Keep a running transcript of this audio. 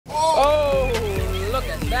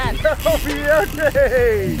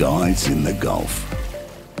Guys in the Gulf.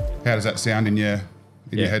 How does that sound in your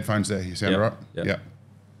headphones there? You sound all right? Yep.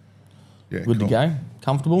 Yeah, Good to go?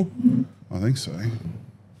 Comfortable? I think so.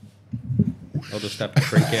 I'll just have to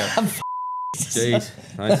freak out. Jeez,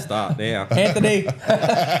 don't start now. Anthony!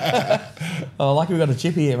 Oh, lucky we got a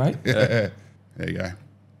chippy here, mate. Yeah. There you go.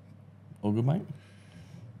 All good, mate.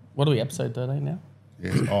 What are we, episode 13 now?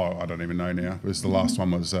 Yeah. Oh, I don't even know now. It was the last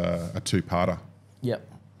one was a two-parter.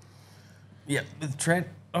 Yep, with Trent.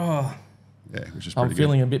 Oh, Yeah, which is pretty I'm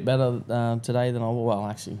feeling a bit better today than well,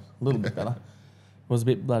 actually, a little bit better. Was a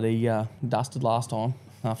bit bloody dusted last time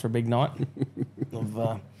after a big night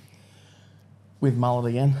of with mullet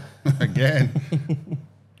again. Again.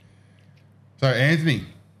 So, Anthony,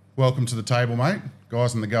 welcome to the table, mate.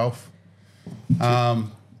 Guys in the Gulf.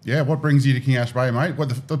 What brings you to King Ash Bay, mate?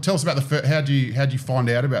 Tell us about how'd you find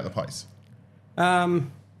out about the place?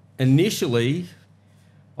 Initially,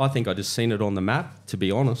 I think I just seen it on the map, to be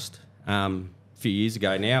honest. A few years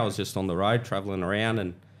ago now, I was just on the road travelling around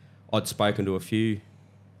and I'd spoken to a few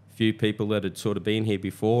people that had sort of been here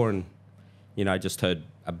before and, just heard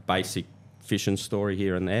a basic fishing story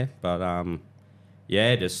here and there. But,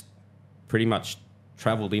 just pretty much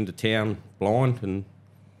travelled into town blind and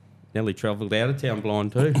nearly travelled out of town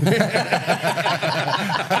blind too.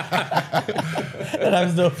 That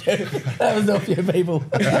happens to a few people.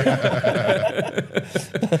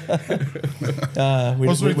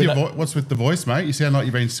 What's with the voice, mate? You sound like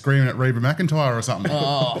you've been screaming at Reba McEntire or something.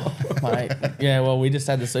 Oh, mate. Yeah, well, we just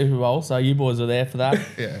had the Super Bowl, so you boys were there for that.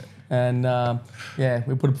 Yeah. And,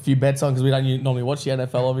 we put a few bets on because we don't normally watch the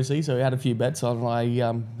NFL, obviously, so we had a few bets on. I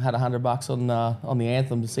had $100 on the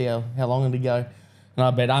anthem to see how long it'd go. And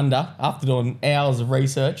I bet under after doing hours of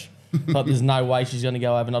research. Thought there's no way she's going to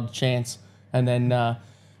go over, not a chance. And then,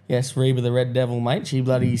 Reba the Red Devil, mate, she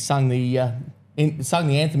bloody sung the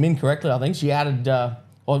anthem incorrectly, I think. She added,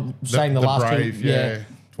 saying the last Brave, two.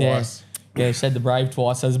 Twice. Yeah, she said the Brave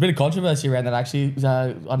twice. So there's a bit of controversy around that, actually.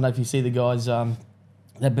 I don't know if you see the guys,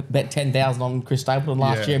 they bet 10,000 on Chris Stapleton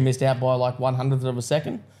last year and missed out by like 100th of a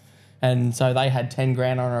second. And so they had 10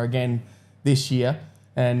 grand on her again this year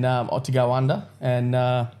and to go under. And,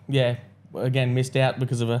 again, missed out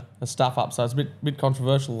because of a stuff up. So it's a bit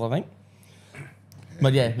controversial, I think.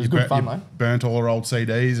 But yeah, it was good fun, mate. Burnt all her old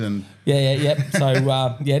CDs and Yep.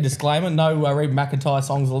 So disclaimer: no Reba McEntire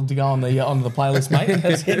songs to go onto the playlist, mate.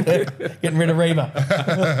 That's it. We're getting rid of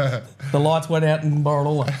Reba. The lights went out in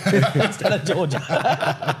Borroloola instead of Georgia.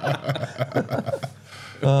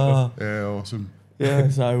 yeah, awesome. Yeah.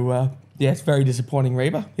 So it's very disappointing,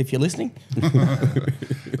 Reba, if you're listening.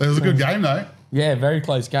 It was a good game though. Yeah, very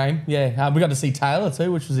close game. Yeah, we got to see Taylor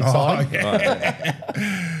too, which was exciting. Oh, yeah.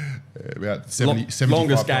 About 70,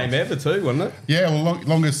 longest game ever too, wasn't it? Yeah, well,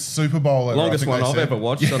 longest Super Bowl ever. Longest one I've ever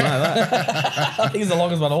watched, I know that. I think it's the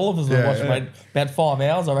longest one all of us have watched, mate. About 5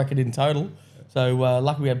 hours, I reckon, in total. So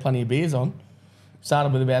lucky we had plenty of beers on.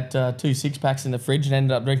 Started with about 2 6-packs in the fridge and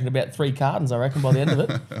ended up drinking about 3 cartons, I reckon, by the end of it.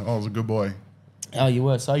 I was a good boy. Oh, you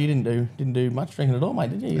were. So you didn't do much drinking at all, mate,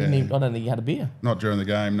 did you? I don't think you had a beer. Not during the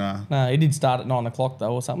game, nah. No, it did start at 9 o'clock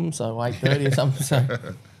though, or something. So 8:30 or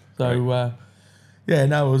something. It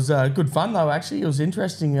was good fun though. Actually, it was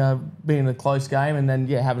interesting being a close game and then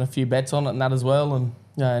having a few bets on it and that as well.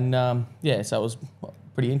 So it was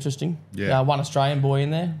pretty interesting. Yeah, one Australian boy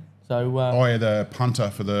in there. So the punter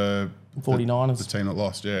for the 49ers, the team that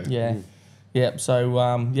lost. Yeah. Yep. So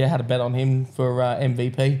had a bet on him for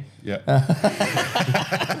MVP. Yeah.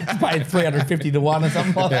 Paid 350 to 1 or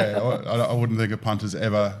something like that. Yeah, I wouldn't think a punter's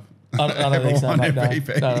ever. I don't think so, mate.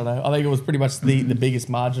 MVP. No. I think it was pretty much the biggest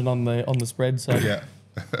margin on the spread. So yeah.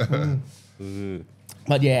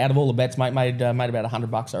 But out of all the bets, mate, made about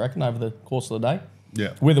 $100, I reckon, over the course of the day.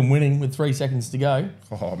 Yeah. With them winning with 3 seconds to go.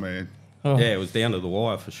 Oh man. Oh. Yeah, it was down to the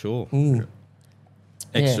wire for sure.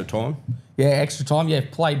 Extra time. Yeah, extra time. Yeah,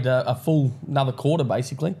 played a full another quarter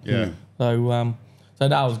basically. Yeah. So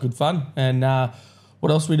that was good fun. And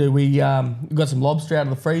what else we do? We got some lobster out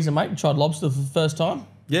of the freezer, mate. We tried lobster for the first time.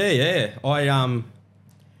 Yeah. I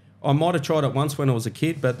might have tried it once when I was a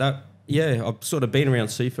kid, but I've sort of been around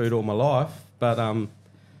seafood all my life. But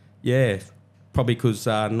probably because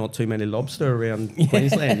not too many lobster around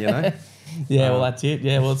Queensland, you know. Yeah, well, that's it.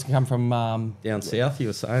 Yeah, well, it's come from down south. You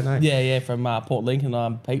were saying, eh? Yeah, from Port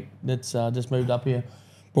Lincoln. Pete, that's just moved up here,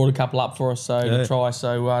 brought a couple up for us to try.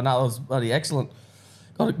 So that was bloody excellent.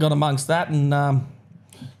 Got amongst that, and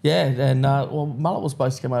Mullet was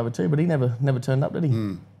supposed to come over too, but he never turned up, did he?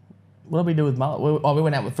 What did we do with Mullet? We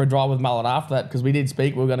went out for a drive with Mullet after that because we did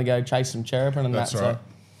speak. We were going to go chase some cherrapin and That's that. right.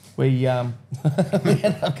 So we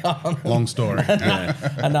ended up going long story.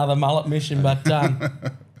 another Mullet mission, but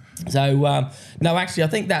So, no, actually, I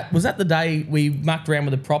think that was the day we mucked around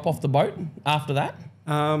with the prop off the boat after that?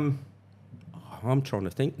 I'm trying to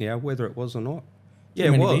think now whether it was or not. Yeah,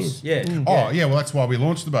 Too it many was. beers. Yeah. Oh, yeah, well, that's why we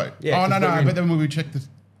launched the boat. Yeah, oh, no, 'cause we no, were in- but then when we checked the...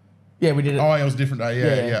 Yeah, we did it. Oh, it was a different day.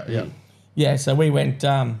 Yeah. Yeah, so we went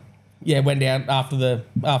went down after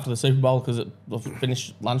the Super Bowl because it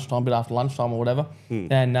finished lunchtime, bit after lunchtime or whatever.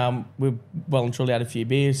 And we well and truly had a few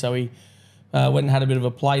beers. So we went and had a bit of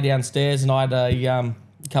a play downstairs, and I had a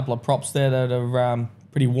couple of props there that are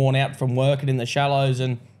pretty worn out from working in the shallows,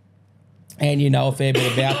 and you know a fair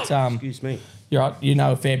bit about... Excuse me. You're right, you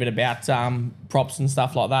know a fair bit about props and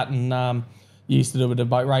stuff like that, and you used to do a bit of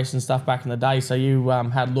boat race and stuff back in the day, so you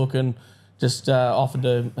had a look and just offered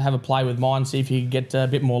to have a play with mine, see if you could get a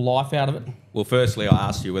bit more life out of it. Well, firstly, I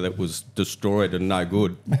asked you whether it was destroyed and no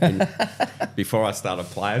good before I started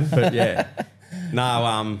playing. But yeah,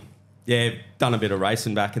 no, done a bit of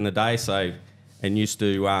racing back in the day, so and used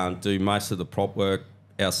to do most of the prop work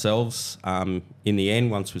ourselves. In the end,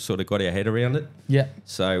 once we sort of got our head around it. Yeah.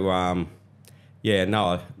 So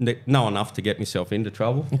know enough to get myself into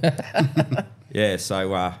trouble. Yeah,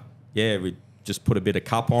 so we just put a bit of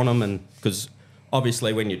cup on them, and because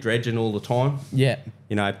obviously when you're dredging all the time, you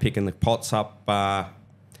know, picking the pots up,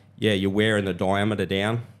 you're wearing the diameter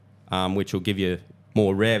down, which will give you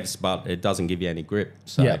more revs, but it doesn't give you any grip.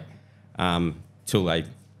 So till they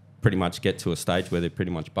pretty much get to a stage where they're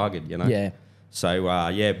pretty much buggered, you know. Yeah.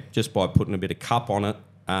 So just by putting a bit of cup on it,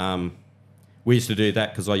 we used to do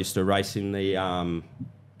that because I used to race in the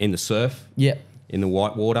surf, in the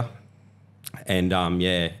white water, and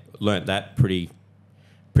learnt that pretty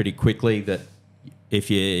quickly that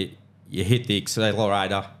if you hit the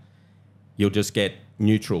accelerator, you'll just get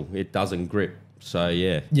neutral. It doesn't grip. So so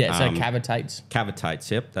it cavitates.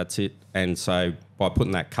 Cavitates, yep, that's it. And so by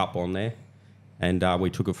putting that cup on there, and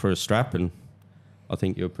we took it for a strap, and I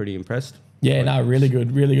think you were pretty impressed. Yeah, no, really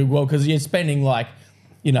good. Well, because you're spending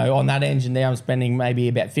on that engine there, I'm spending maybe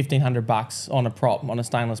about $1,500 on a prop, on a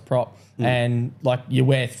stainless prop, and you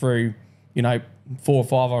wear through, 4 or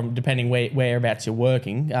 5 of them, depending whereabouts you're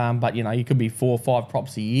working. But you could be 4 or 5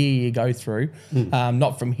 props a year you go through,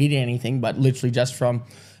 not from hitting anything, but literally just from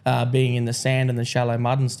being in the sand and the shallow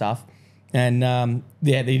mud and stuff. And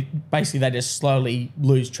they just slowly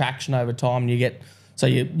lose traction over time. So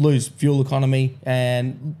you lose fuel economy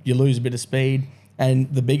and you lose a bit of speed.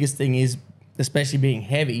 And the biggest thing is, especially being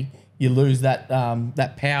heavy, you lose that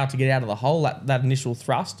power to get out of the hole, that initial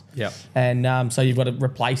thrust. Yeah. And so you've got to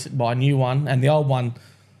replace it by a new one. And the old one,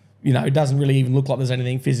 it doesn't really even look like there's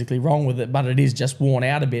anything physically wrong with it, but it is just worn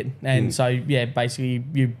out a bit. And so, basically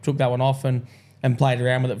you took that one off and played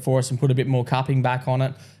around with it for us and put a bit more cupping back on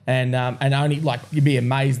it. And only, you'd be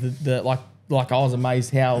amazed that I was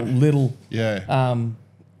amazed how little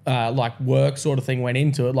work sort of thing went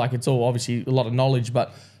into it. It's all obviously a lot of knowledge,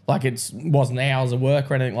 but it wasn't hours of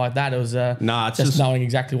work or anything like that. It was it's just knowing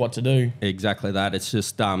exactly what to do. Exactly that. It's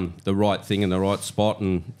just the right thing in the right spot,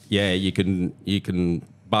 and you can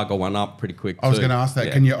bugger one up pretty quick. I was going to ask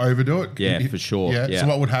that. Can you overdo it? Yeah, for sure. Yeah. Yeah. So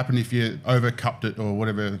what would happen if you overcupped it or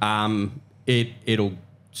whatever? It'll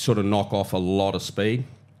sort of knock off a lot of speed.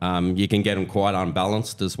 You can get them quite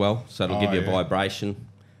unbalanced as well, so it'll give you a vibration.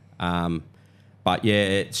 But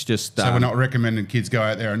it's just. So we're not recommending kids go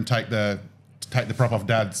out there and take the prop off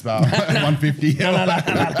Dad's 150.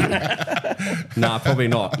 No, probably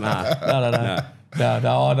not. No.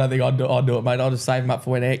 No, I don't think I'd do it, mate. I'll just save him up for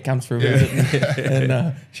when Ant comes for a visit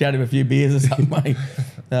and shout him a few beers or something, mate.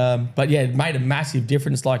 But it made a massive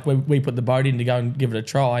difference. We put the boat in to go and give it a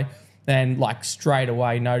try, and straight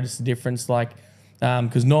away noticed the difference.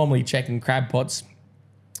 Because normally checking crab pots,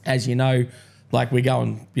 as you know, we're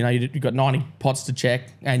going, you've got 90 pots to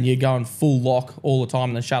check, and you're going full lock all the time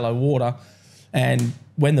in the shallow water. And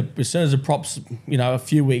as soon as the prop's, a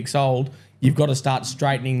few weeks old, you've got to start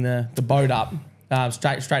straightening the boat up,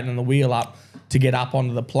 straightening the wheel up to get up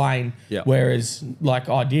onto the plane. Yeah. Whereas,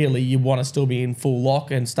 ideally, you want to still be in full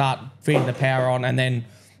lock and start feeding the power on, and then,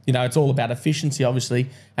 it's all about efficiency, obviously,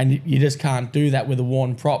 and you just can't do that with a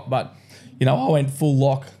worn prop. But, I went full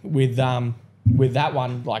lock with that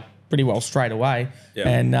one, pretty well straight away,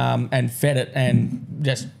 and fed it, and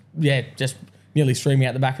just nearly threw me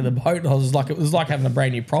out the back of the boat. It was like having a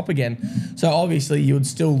brand new prop again. So obviously you would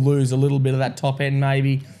still lose a little bit of that top end,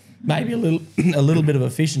 maybe a little bit of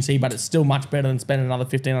efficiency, but it's still much better than spending another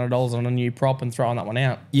 $1,500 on a new prop and throwing that one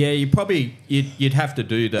out. Yeah, you'd have to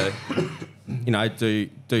do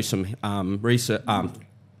do some research,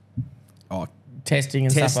 testing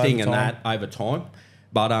and stuff and that over time,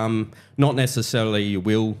 but not necessarily you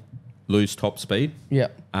will lose top speed. Yeah.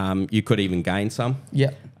 You could even gain some.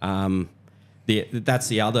 Yeah. that's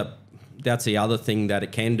the other thing that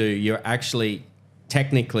it can do. You're actually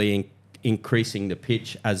technically increasing the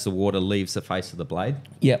pitch as the water leaves the face of the blade.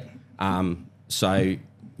 Yep. So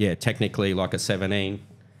yeah, technically like a 17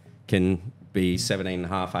 can be 17 and a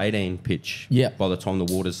half, 18 pitch. Yep. By the time the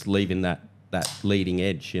water's leaving that leading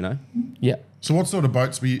edge, you know. Yep. So what sort of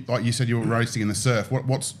boats like you said you were racing in the surf?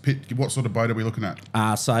 What sort of boat are we looking at?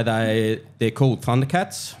 So they're called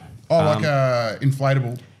Thundercats. Oh, like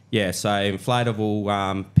inflatable. Yeah, so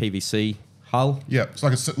inflatable PVC hull. Yeah, it's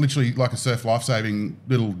like literally like a surf life-saving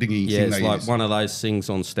little dinghy. Yeah, thing it's they like use. one of those things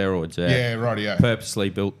on steroids. Yeah, right. Yeah. Purposely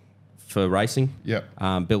built for racing.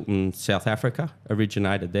 Yep. Built in South Africa,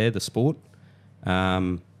 originated there, the sport.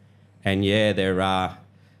 And yeah, they're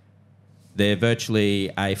virtually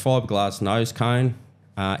a fiberglass nose cone,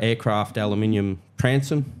 aircraft aluminium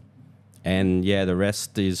transom, and yeah, the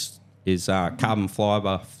rest is carbon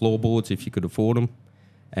fibre floorboards if you could afford them,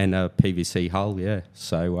 and a PVC hull. Yeah,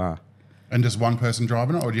 so. And just one person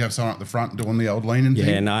driving it, or do you have someone at the front doing the old leaning thing?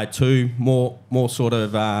 Yeah, no, two more sort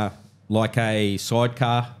of like a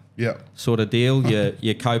sidecar. Yeah. Sort of deal.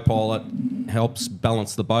 Your co-pilot helps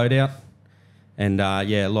balance the boat out, and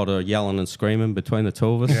yeah, a lot of yelling and screaming between the two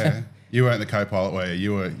of us. Yeah. You weren't the co-pilot, were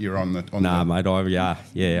you? You were on the. Nah, mate.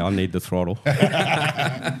 I need the throttle.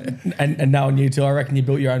 and knowing you too, I reckon you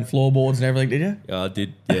built your own floorboards and everything, did you? Yeah, I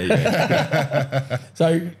did. Yeah.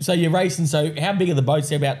 So you're racing. So how big are the boats?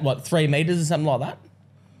 They're about what, 3 meters or something like that?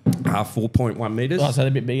 4.1 meters. Oh, so they're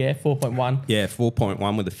a bit big, yeah. 4.1. Yeah,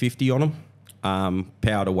 4.1 with a 50 on them.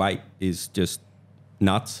 Power to weight is just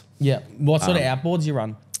nuts. Yeah. What sort of outboards you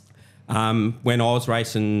run? When I was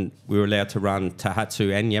racing, we were allowed to run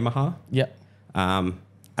Tohatsu and Yamaha. Yep.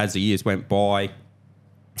 As the years went by,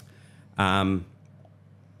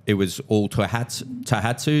 it was all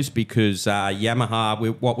Tohatsus because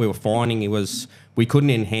Yamaha, what we were finding was we couldn't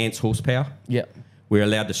enhance horsepower. Yep. We were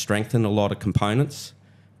allowed to strengthen a lot of components,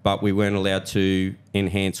 but we weren't allowed to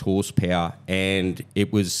enhance horsepower. And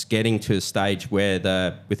it was getting to a stage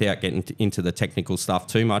where without getting into the technical stuff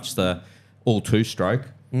too much, the all two-stroke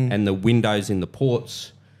and the windows in the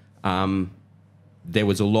ports, there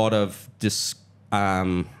was a lot of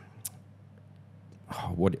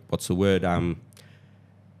what's the word?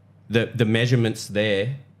 The measurements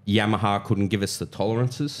there, Yamaha couldn't give us the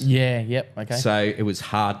tolerances. Yeah, yep, okay. So it was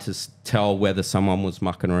hard to tell whether someone was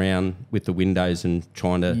mucking around with the windows and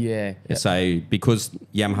trying to... Yeah. Yep. So because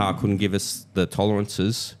Yamaha couldn't give us the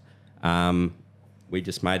tolerances, we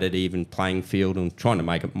just made it even playing field and trying to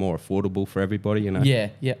make it more affordable for everybody, you know? Yeah,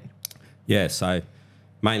 yep. Yeah, so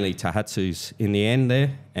mainly Tohatsus in the end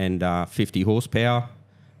there and 50 horsepower.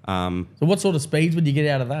 So what sort of speeds would you get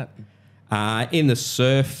out of that? In the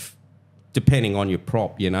surf, depending on your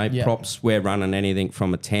prop, you know, Yep. props, we're running anything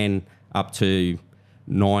from a 10 up to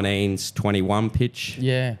 19s, 21 pitch.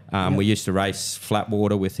 Yeah. Yep. We used to race flat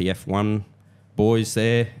water with the F1 boys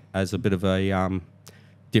there as a bit of a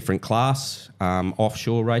different class.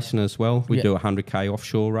 Offshore racing as well. We Yep. do 100k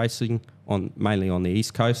offshore racing mainly on the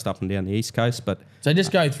East Coast, up and down the East Coast. But So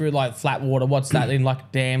just go through like flat water. What's that in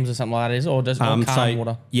like dams or something like that? Is or just calm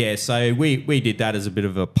water? Yeah, so we did that as a bit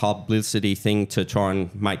of a publicity thing to try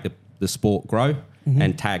and make the sport grow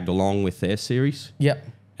and tagged along with their series. Yep.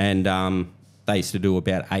 And they used to do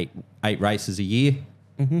about eight races a year,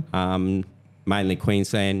 mainly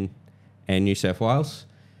Queensland and New South Wales.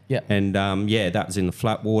 Yep. And yeah, that was in the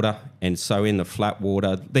flat water. And so in the flat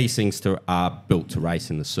water, these things are built to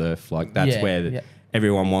race in the surf. Like that's where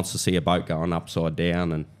everyone wants to see a boat going upside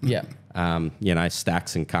down and Yeah. you know,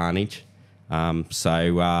 stacks and carnage.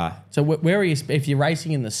 So Where are you if you're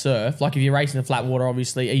racing in the surf? Like if you're racing in the flat water,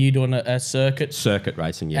 obviously, are you doing a circuit? circuit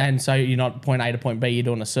racing, yeah. And so you're not point A to point B, you're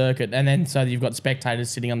doing a circuit. And then so you've got spectators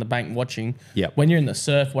sitting on the bank watching. Yep. When you're in the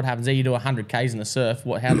surf, what happens? You do 100 Ks in the surf.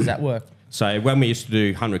 How does that work? So when we used to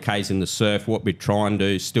do 100Ks in the surf, what we'd try and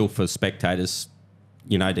do still for spectators,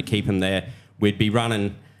 you know, to keep them there, we'd be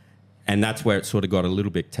running, and that's where it sort of got a little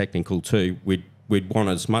bit technical too. We'd want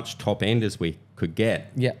as much top end as we could get.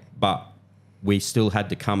 Yeah. But we still had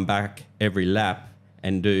to come back every lap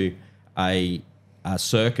and do a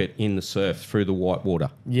circuit in the surf through the white water.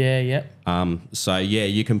 Yeah, yeah. So yeah,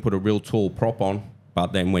 you can put a real tall prop on,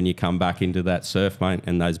 but then when you come back into that surf, mate,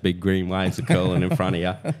 and those big green waves are curling in front of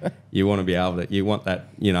you, you want to be able to, you want that,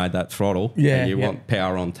 you know, that throttle, Yeah, and you yeah. want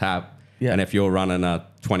power on tap. Yeah. And if you're running a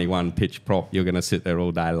 21 pitch prop, you're going to sit there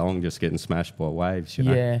all day long just getting smashed by waves, you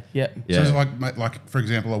know? Yeah, yeah. Yeah. So it's like for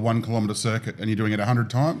example, a 1 kilometre circuit, and you're doing it 100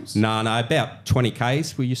 times. No, about 20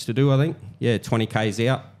 Ks we used to do, I think. Yeah, 20 Ks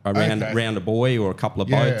out around a buoy or a couple of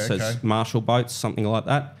boats as marshal boats, something like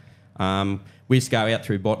that. We used to go out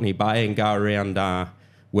through Botany Bay and go around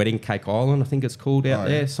Wedding Cake Island, I think it's called out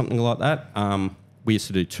there, something like that. We used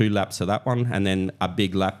to do 2 laps of that one and then a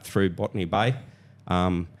big lap through Botany Bay.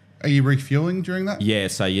 Are you refueling during that? Yeah,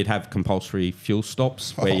 so you'd have compulsory fuel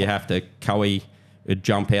stops where you have to would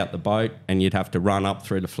jump out the boat and you'd have to run up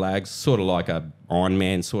through the flags, sort of like a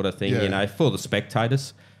Ironman sort of thing, you know, for the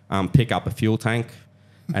spectators. Pick up a fuel tank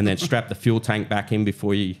and then strap the fuel tank back in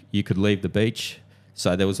before you could leave the beach.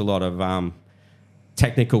 So there was a lot of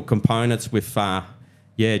technical components with,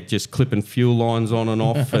 just clipping fuel lines on and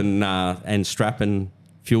off and strapping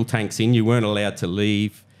fuel tanks in. You weren't allowed to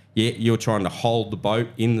leave. You're trying to hold the boat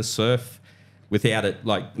in the surf without it.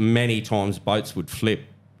 Like many times boats would flip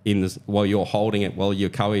while you're holding it, while your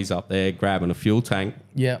coey's up there grabbing a fuel tank.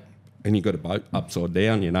 Yeah. And you've got a boat upside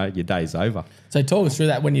down, you know, your day's over. So talk us through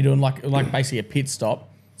that when you're doing like basically a pit stop.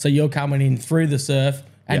 So you're coming in through the surf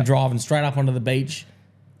and driving straight up onto the beach.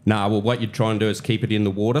 No, well, what you'd try and do is keep it in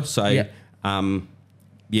the water. So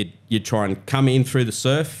you'd try and come in through the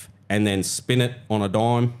surf and then spin it on a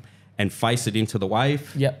dime and face it into the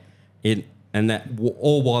wave. Yep. And that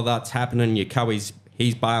all while that's happening, your coey's,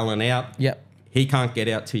 he's bailing out. Yep. He can't get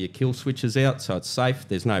out till your kill switch is out, so it's safe.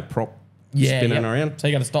 There's no prop spinning around. So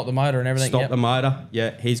you got to stop the motor and everything. Stop the motor.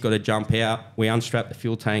 Yeah, he's got to jump out. We unstrap the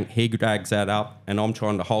fuel tank. He drags that up, and I'm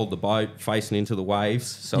trying to hold the boat facing into the waves,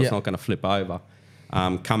 so it's not going to flip over.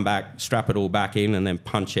 Come back, strap it all back in, and then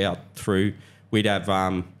punch out through. We'd have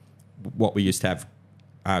what we used to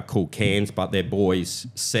have called cans, but they're buoys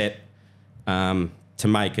set to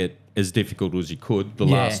make it as difficult as you could. The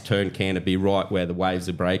last turn can to be right where the waves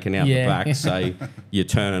are breaking out the back. So you're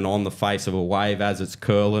turning on the face of a wave as it's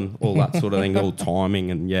curling, all that sort of thing, all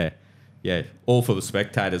timing and all for the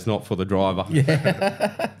spectators, not for the driver.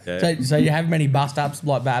 So you have many bust ups,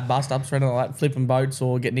 like bad bust ups or anything like flipping boats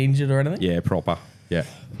or getting injured or anything? Yeah, proper. Yeah.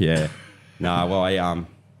 No,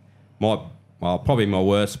 well, probably my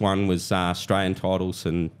worst one was Australian titles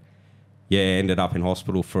and ended up in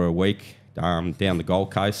hospital for a week down the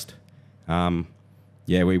Gold Coast.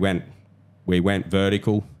 We went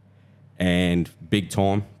vertical and big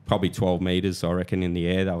time, probably 12 metres, I reckon, in the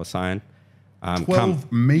air, they were saying. 12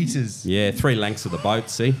 metres? Yeah, 3 lengths of the boat,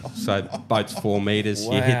 see? So boat's 4 metres,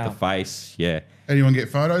 you hit the face, Anyone get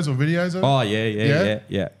photos or videos of it? Oh,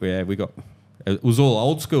 yeah, we got... It was all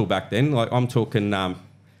old school back then. Like, I'm talking... I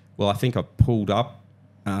think I pulled up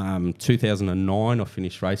 2009, I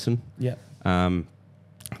finished racing. Yeah. So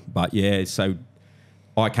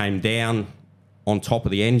I came down on top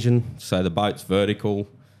of the engine, so the boat's vertical,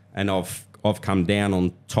 and I've come down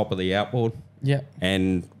on top of the outboard. Yeah.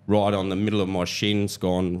 And right on the middle of my shin's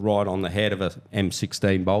gone right on the head of a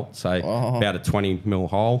M16 bolt, so about a 20 mil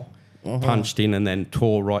hole, punched in and then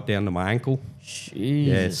tore right down to my ankle. Jesus.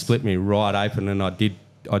 Yeah, it split me right open, and I did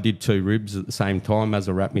 2 ribs at the same time as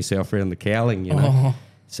I wrapped myself around the cowling, you know.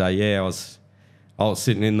 So I was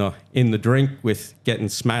sitting in the drink with getting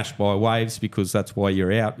smashed by waves because that's why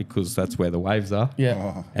you're out, because that's where the waves are.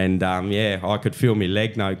 Yeah. And I could feel my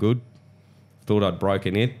leg no good. Thought I'd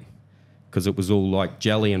broken it because it was all like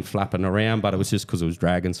jelly and flapping around, but it was just because it was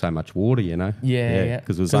dragging so much water, you know. Yeah.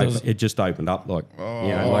 Because it just opened up like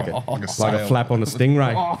like a flap on a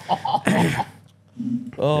stingray.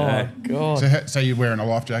 God. So you're wearing a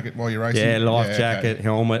life jacket while you're racing? Yeah, life jacket,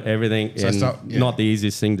 helmet, everything. So not the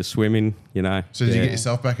easiest thing to swim in, you know. So did you get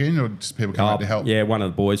yourself back in, or just people come out to help? Yeah, one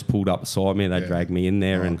of the boys pulled up beside me. They dragged me in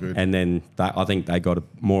there, and then I think they got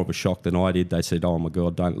more of a shock than I did. They said, "Oh my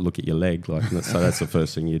God, don't look at your leg." Like, so that's the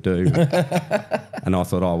first thing you do. And I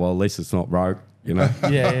thought, oh well, at least it's not broke, you know.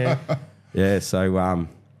 Yeah. So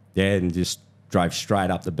and just drove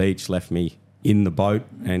straight up the beach, left me in the boat,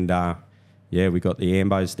 and we got the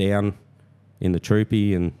ambos down in the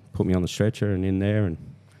troopy and put me on the stretcher and in there, and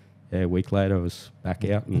a week later I was back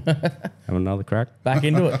out and having another crack. Back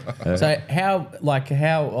into it. So how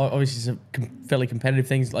obviously some fairly competitive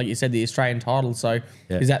things, like you said, the Australian title. So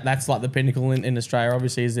is that's like the pinnacle in Australia?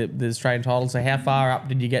 Obviously, is it the Australian title? So how far up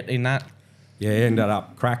did you get in that? Yeah, ended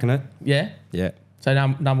up cracking it. Yeah. Yeah. So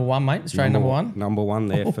number one, mate, Australian number one. Number one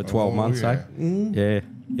there for 12 months. Yeah,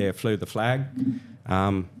 flew the flag.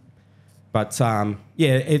 But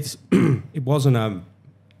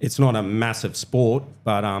it's not a massive sport,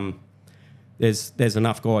 but there's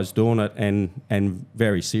enough guys doing it and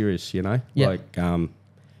very serious, you know. Like and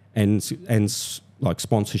like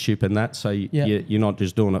sponsorship and that. So you're not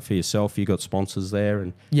just doing it for yourself. You got sponsors there,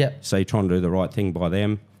 and so you're trying to do the right thing by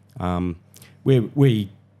them. We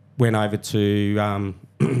went over to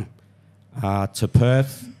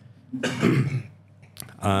Perth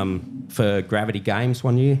for Gravity Games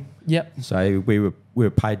one year. Yep. So we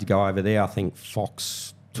were paid to go over there. I think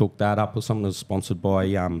Fox took that up or something. It was sponsored by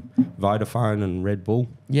Vodafone and Red Bull.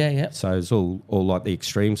 Yeah. So it's all like the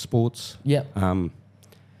extreme sports. Yeah.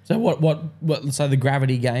 So what? So the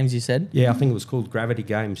gravity games, you said? Yeah, I think it was called Gravity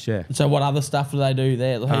Games. Yeah. So what other stuff do they do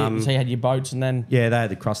there? So you had your boats and then. Yeah, they had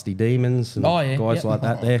the Crusty Demons and guys like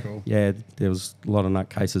that there. Cool. Yeah, there was a lot of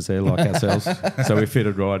nutcases there like ourselves, so we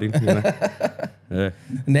fitted right in. You know. Yeah.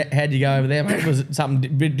 And how'd you go over there, mate? Was it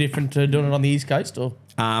something a bit different to doing it on the East Coast, or?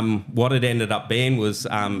 What it ended up being was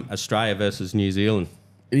Australia versus New Zealand.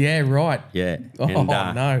 Yeah, right. Yeah. Oh, And,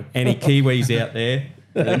 no. Any Kiwis out there?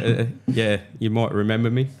 Yeah, you might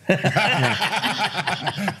remember me. Your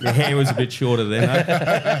hair was a bit shorter then,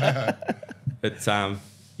 eh? But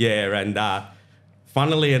and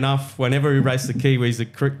funnily enough, whenever we raced the Kiwis,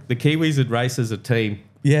 the Kiwis would race as a team.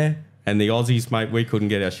 Yeah. And the Aussies, mate, we couldn't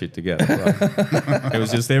get our shit together. Like, it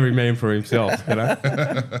was just every man for himself, you know.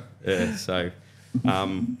 Yeah. So,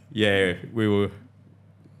 we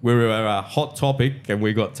were a hot topic and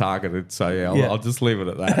we got targeted. So I'll just leave it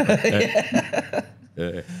at that.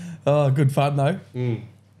 Yeah. Oh, good fun though.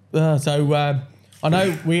 I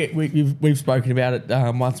know we've spoken about it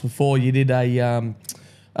once before. You did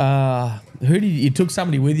you took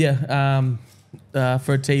somebody with you for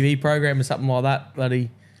a TV program or something like that, buddy?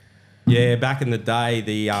 Yeah, back in the day,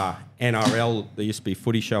 the NRL, there used to be a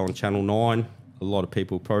footy show on Channel 9. A lot of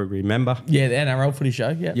people probably remember. Yeah, the NRL footy show.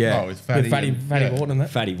 Yeah. Yeah. Oh, with Fatty. Fatty Morton and that.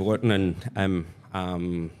 Fatty Morton and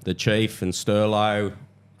the Chief and Sterlo,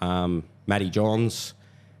 Matty Johns,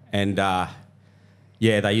 and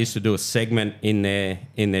they used to do a segment in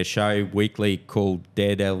their show weekly called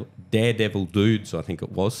Daredevil Dudes, I think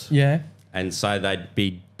it was. Yeah. And so they'd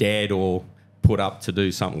be dared or put up to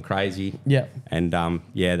do something crazy. Yeah. And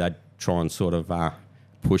they'd try and sort of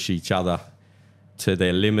push each other to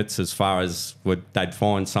their limits as far as they'd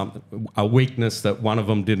find a weakness that one of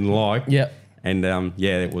them didn't like. Yeah. And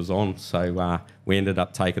it was on. So we ended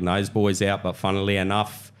up taking those boys out. But funnily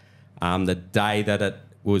enough, the day that it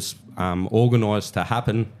was organised to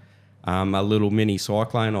happen, a little mini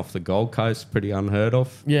cyclone off the Gold Coast, pretty unheard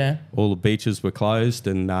of. Yeah. All the beaches were closed,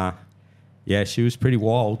 and she was pretty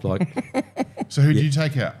wild. Like, So who did you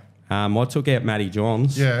take out? I took out Matty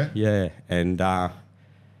Johns. Yeah. Yeah, and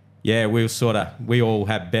we all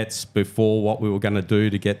had bets before what we were going to do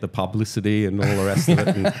to get the publicity and all the rest of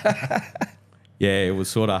it. And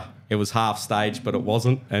it was half staged, but it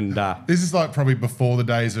wasn't. And This is like probably before the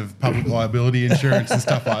days of public liability insurance and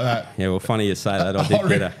stuff like that. yeah, well, funny you say that.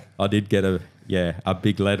 I did get a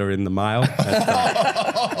big letter in the mail.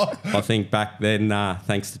 I think back then,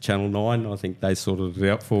 thanks to Channel 9, I think they sorted it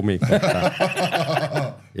out for me.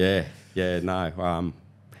 But,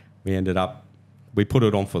 we put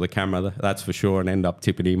it on for the camera, that's for sure, and end up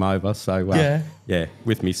tipping him over. So,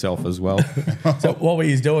 with myself as well. So what were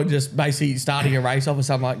you doing? Just basically starting a race off or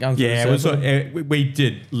something like going through Yeah, the circle? we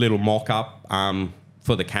did little mock-up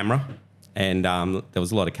for the camera, and there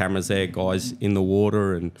was a lot of cameras there, guys in the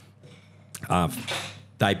water, and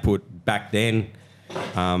they put, back then,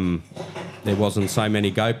 there wasn't so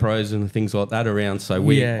many GoPros and things like that around, so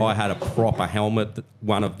I had a proper helmet,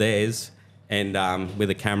 one of theirs, and with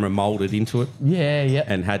a camera moulded into it. Yeah.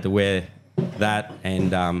 And had to wear that,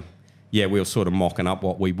 and we were sort of mocking up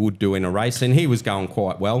what we would do in a race, and he was going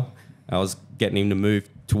quite well. I was getting him to move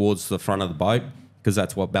towards the front of the boat because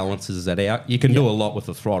that's what balances it out. You can do a lot with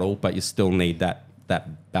the throttle, but you still need that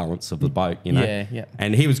balance of the boat, you know. Yeah.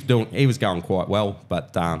 And he was going quite well,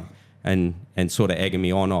 but and sort of egging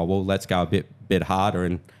me on. Oh well, let's go a bit harder,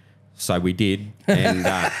 and so we did. And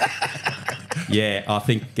I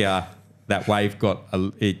think that wave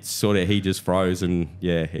he just froze, and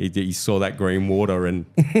he saw that green water, and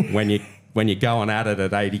when you're going at it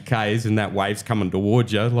at 80 k's and that wave's coming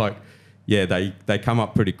towards you, like they come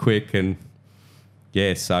up pretty quick, and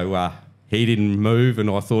so he didn't move, and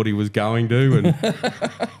I thought he was going to, and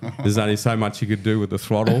there's only so much you could do with the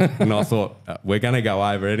throttle, and I thought we're going to go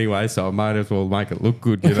over anyway, so I might as well make it look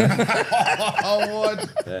good, you know. What?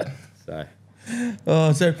 Yeah,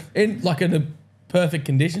 So in the perfect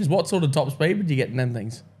conditions, what sort of top speed would you get in them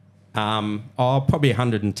things? Probably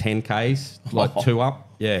 110 k's, like two up.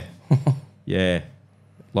 Yeah, yeah.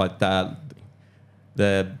 Like the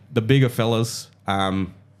bigger fellas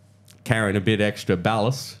carrying a bit extra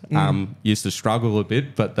ballast used to struggle a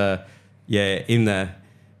bit, but the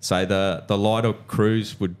lighter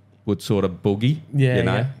crews would sort of boogie, you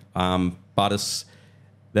know. Yeah. But it's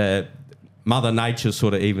the Mother Nature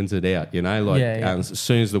sort of evens it out, you know. Like as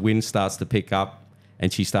soon as the wind starts to pick up,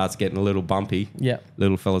 and she starts getting a little bumpy. Yeah.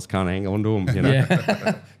 Little fellas can't hang on to them, you know.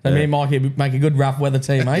 Yeah. So me and Mikey make a good rough weather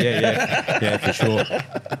team, eh? Yeah, for sure.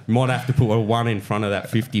 You might have to put a 1 in front of that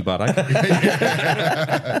 50, but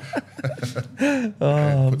Put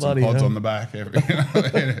some bloody pods hell. on the back.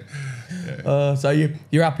 So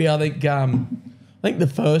you're up here. I think the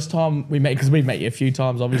first time we met, because we've met you a few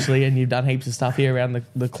times, obviously, and you've done heaps of stuff here around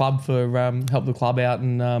the club for help the club out,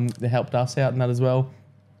 and they helped us out and that as well,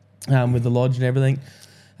 with the lodge and everything.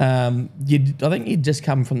 I think you'd just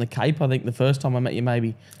come from the Cape. I think the first time I met you,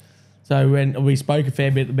 maybe. So when we spoke a fair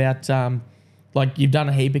bit about like you've done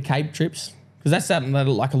a heap of Cape trips. Because that's something that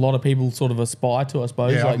like a lot of people sort of aspire to, I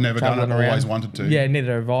suppose. Yeah, like I've never done it. travelling Always around. wanted to. Yeah,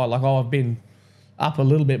 neither have I. Like I've been up a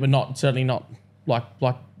little bit, but certainly not like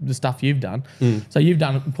the stuff you've done. So you've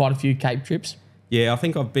done quite a few Cape trips. yeah, I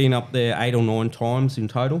think I've been up there 8 or 9 times in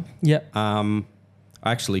total. Yep. I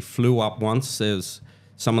actually flew up once. There's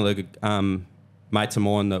some of the mates of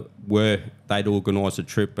mine that they'd organised a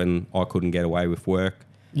trip and I couldn't get away with work.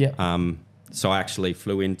 Yep. So I actually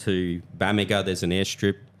flew into Bamaga. There's an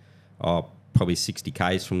airstrip, probably 60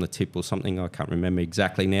 k's from the tip or something. I can't remember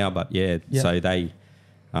exactly now, but yeah. Yep. So they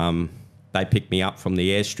picked me up from the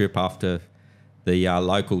airstrip after the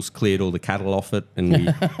locals cleared all the cattle off it,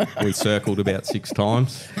 and we circled about 6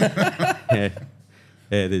 times. Yeah.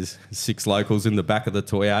 Yeah, there's 6 locals in the back of the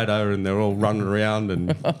Toyota, and they're all running around and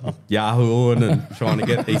yahooing and trying to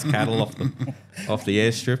get these cattle off the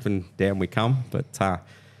airstrip, and down we come. But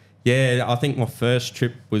yeah, I think my first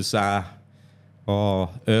trip was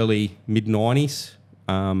early mid-90s.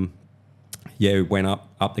 Yeah, we went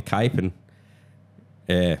up the Cape, and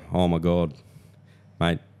yeah, oh my God,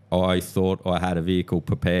 mate, I thought I had a vehicle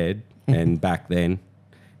prepared, and back then,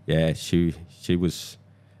 yeah, she was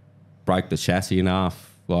broke the chassis in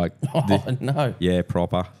half, like No. yeah,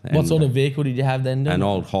 proper. What And, sort of vehicle did you have then? an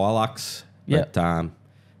old Hilux. Yeah. But it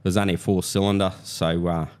was only a 4-cylinder,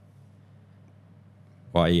 so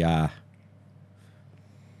I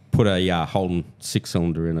put a Holden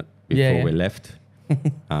 6-cylinder in it before we left.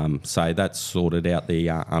 So that sorted out the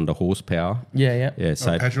under horsepower. Yeah. Yeah,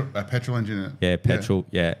 so a petrol engine in it. yeah, petrol.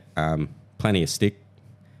 Yeah, plenty of stick.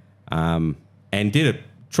 And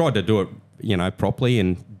tried to do it, properly,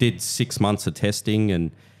 and did 6 months of testing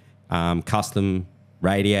and custom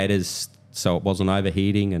radiators so it wasn't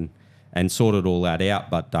overheating, and sorted all that out.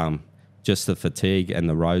 But just the fatigue and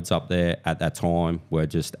the roads up there at that time were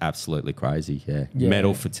just absolutely crazy. Yeah.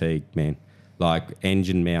 Metal fatigue, man. Like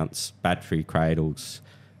engine mounts, battery cradles.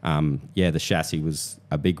 The chassis was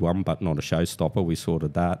a big one, but not a showstopper. We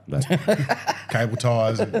sorted that. But Cable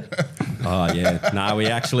ties. oh, yeah. No, we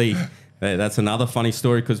actually... That's another funny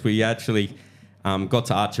story, because we actually got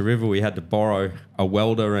to Archer River. We had to borrow a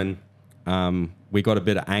welder, and we got a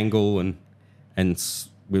bit of angle, and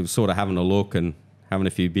we were sort of having a look and having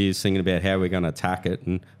a few beers, thinking about how we're going to attack it,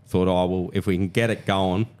 and thought, if we can get it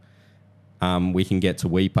going, we can get to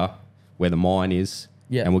Weeper, where the mine is,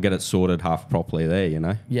 and we'll get it sorted half properly there,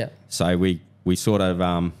 Yeah. So we sort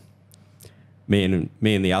of... me and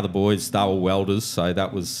the other boys, they were welders, so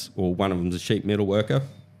that was... Well, one of them's a sheet metal worker.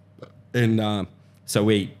 And so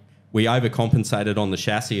we overcompensated on the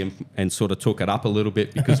chassis and sort of took it up a little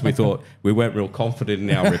bit, because we thought we weren't real confident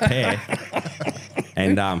in our repair.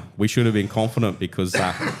 And we should have been confident, because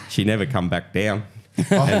she never come back down.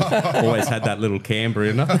 And always had that little camber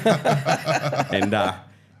in her. And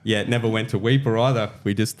it never went to Weeper either.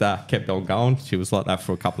 We just kept on going. She was like that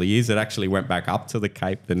for a couple of years. It actually went back up to the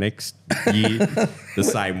Cape the next year the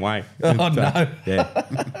same way. Oh, no.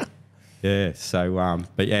 Yeah. Yeah, so,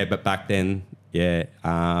 but back then, there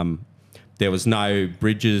was no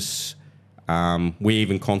bridges. We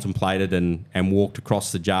even contemplated and walked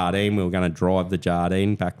across the Jardine. We were going to drive the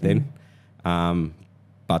Jardine back then.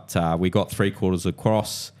 But we got 3/4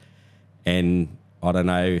 across, and I don't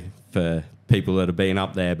know for people that have been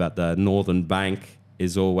up there, but the northern bank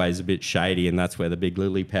is always a bit shady, and that's where the big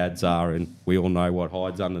lily pads are, and we all know what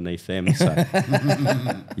hides underneath them. So,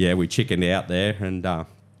 yeah, we chickened out there, and...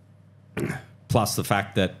 plus the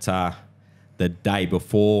fact that the day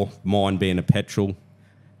before, mine being a petrol,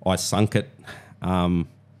 I sunk it. And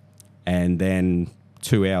then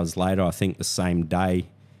 2 hours later, I think the same day,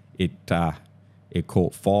 it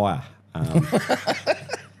caught fire.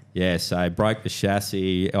 Yeah, so broke the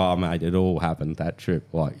chassis. Oh, mate, it all happened that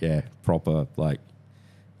trip. Proper,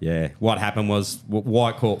 What happened was, why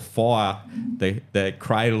it caught fire, the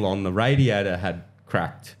cradle on the radiator had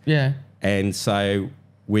cracked. Yeah. And so...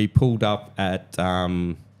 we pulled up at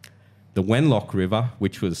the Wenlock River,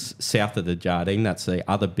 which was south of the Jardine. That's the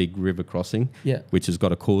other big river crossing, which has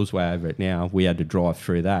got a causeway over it now. We had to drive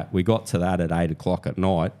through that. We got to that at 8 o'clock at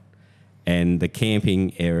night, and the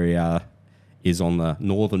camping area is on the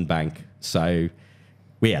northern bank. So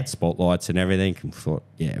we had spotlights and everything, and thought,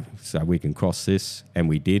 yeah, so we can cross this, and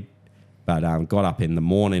we did. But got up in the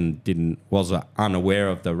morning, was unaware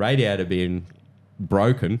of the radiator being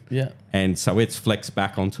broken. Yeah. And so it's flexed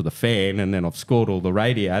back onto the fan, and then I've scored all the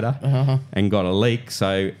radiator and got a leak.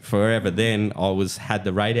 So forever then I had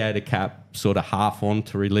the radiator cap sort of half on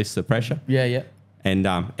to release the pressure. Yeah, yeah. And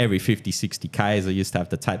every 50, 60 Ks, I used to have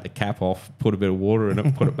to take the cap off, put a bit of water in it,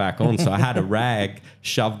 and put it back on. So I had a rag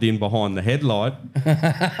shoved in behind the headlight.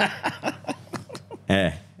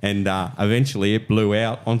 Yeah. And eventually it blew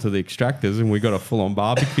out onto the extractors, and we got a full-on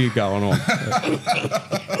barbecue going on.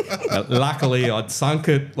 Luckily, I'd sunk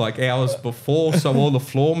it like hours before, so all the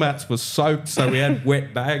floor mats were soaked, so we had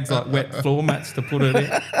wet bags, like wet floor mats to put it in.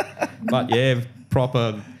 But, yeah,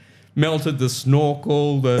 proper melted the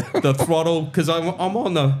snorkel, the throttle, because I'm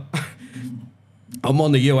on the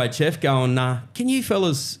UHF going, can you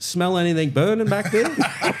fellas smell anything burning back there?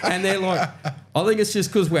 And they're like, I think it's just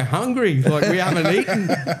because we're hungry, like we haven't eaten.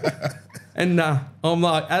 And I'm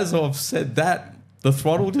like, as I've said that, the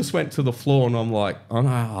throttle just went to the floor, and I'm like,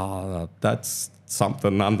 oh, that's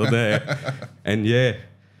something under there. And yeah,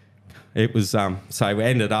 it was, so we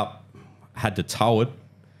had to tow it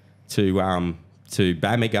to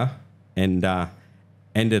Bamaga, and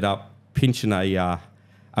ended up pinching a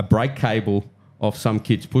brake cable off some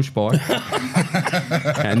kid's push bike,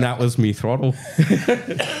 and that was me throttle.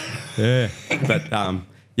 Yeah, but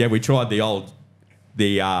yeah, we tried the old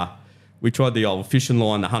fishing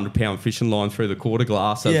line, the 100-pound fishing line through the quarter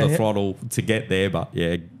glass as a throttle to get there, but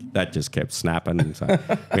yeah, that just kept snapping, and so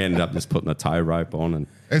we ended up just putting a tow rope on. And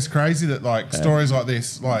it's crazy that like stories like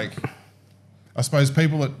this, like I suppose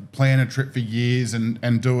people that plan a trip for years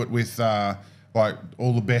and do it with like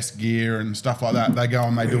all the best gear and stuff like that, they go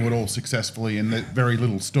and they do it all successfully, and very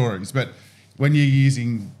little stories. But when you're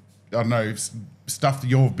using, I don't know, stuff that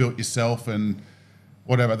you've built yourself and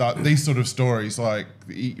whatever, these sort of stories, like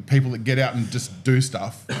people that get out and just do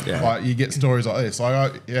stuff, like you get stories like this.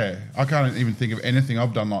 Like I can't even think of anything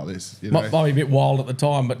I've done like this. You know? Might be a bit wild at the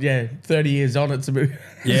time, but yeah, 30 years on, it's a bit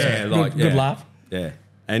good laugh. Yeah,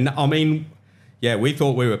 and I mean, yeah, we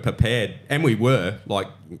thought we were prepared, and we were. Like,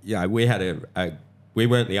 we had we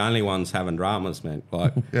weren't the only ones having dramas, man.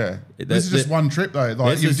 Like, yeah, this is just one trip though.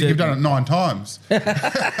 Like you've done it 9 times.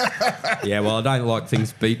 Yeah, well, I don't like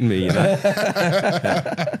things beating me, you know.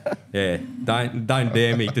 Yeah, don't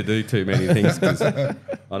dare me to do too many things, because I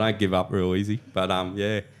don't give up real easy. But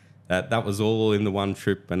yeah, that was all in the one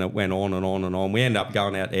trip, and it went on and on and on. We ended up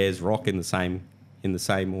going out Ayers Rock in the same,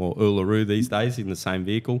 or Uluru these days, in the same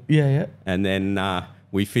vehicle. Yeah, yeah. And then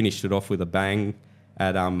we finished it off with a bang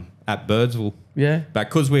at Birdsville. Yeah. But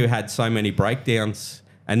because we had so many breakdowns,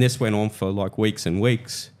 and this went on for like weeks and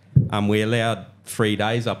weeks, we allowed 3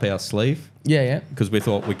 days up our sleeve. Yeah, yeah. Because we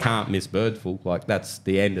thought we can't miss Birdsville. Like, that's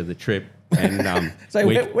the end of the trip. And so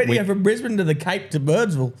where do you go from Brisbane to the Cape to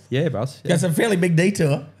Birdsville? Yeah, boss. Yeah. That's a fairly big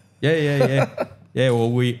detour. Yeah. Yeah, well,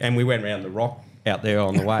 we went around the rock out there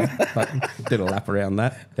on the way. But did a lap around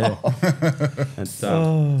that. Yeah. And,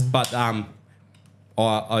 but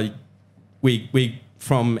we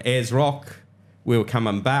from Ayers Rock, we were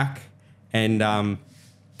coming back, and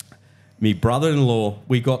my brother-in-law,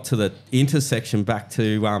 we got to the intersection back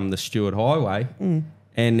to the Stewart Highway,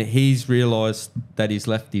 and he's realised that he's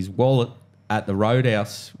left his wallet at the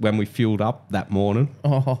roadhouse when we fueled up that morning.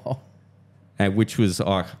 Which was,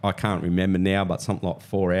 I can't remember now, but something like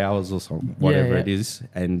 4 hours or something, whatever it is.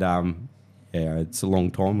 And yeah, it's a long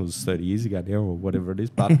time. It was 30 years ago now, or whatever it is.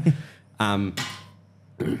 But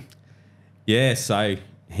yeah, so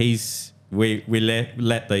we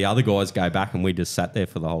let the other guys go back, and we just sat there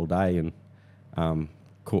for the whole day and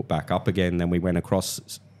caught back up again. Then we went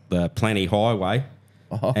across the Plenty Highway,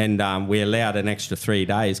 and we allowed an extra 3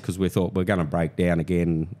 days because we thought we're going to break down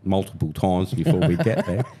again multiple times before we get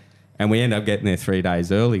there. And we ended up getting there 3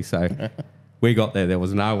 days early, so we got there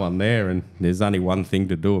was no one there, and there's only one thing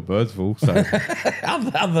to do at Birdsville. So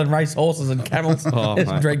other than race horses and camels,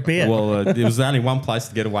 drink beer. Well, there was only one place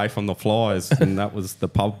to get away from the flies, and that was the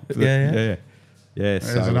pub. Yeah.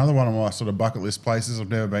 There's another one of my sort of bucket list places I've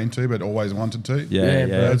never been to, but always wanted to. Yeah.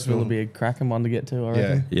 Birdsville would be a cracking one to get to, I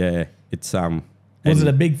reckon. Yeah. It's Was it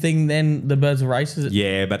a big thing then, the Birdsville races?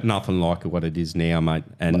 Yeah, but nothing like what it is now, mate.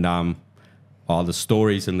 And the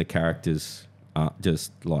stories and the characters are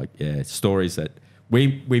just like, stories that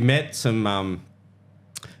we met some.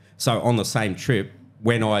 So on the same trip,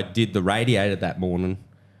 when I did the radiator that morning,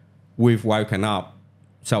 we've woken up.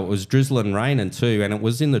 So it was drizzling and raining too, and it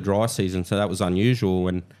was in the dry season, so that was unusual.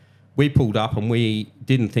 And we pulled up and we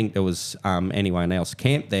didn't think there was anyone else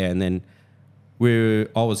camped there, and then I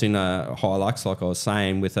was in a Hilux, like I was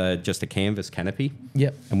saying, with just a canvas canopy.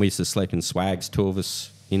 Yep. And we used to sleep in swags, 2 of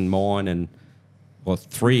us in mine, and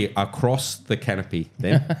 3 across the canopy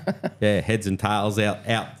then. Yeah, heads and tails out,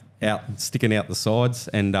 sticking out the sides,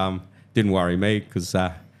 and didn't worry me because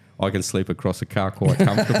I can sleep across a car quite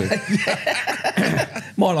comfortably.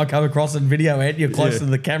 Might not come across in video, Ed. You're close to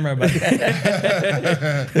the camera, but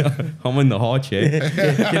I'm in the high chair.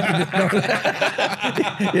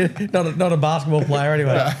 not a basketball player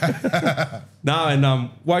anyway. No,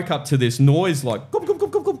 and woke up to this noise like gub, gub,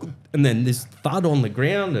 gub, gub, gub, and then this thud on the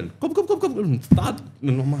ground and gub, gub, gub, gub, and thud,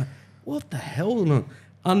 and I'm like, what the hell? And I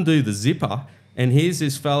undo the zipper, and here's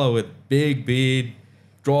this fellow with big beard,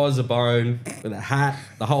 dry as a bone, with a hat,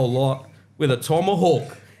 the whole lot, with a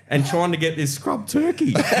tomahawk, and trying to get this scrub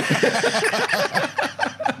turkey.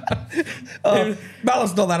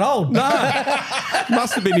 Ballard's not that old. No,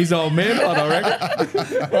 must have been his old man blood, I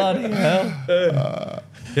reckon. Bloody hell.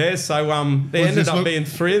 Yeah, so there ended up being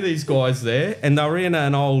 3 of these guys there, and they were in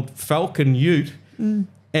an old Falcon ute, and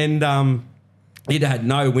it had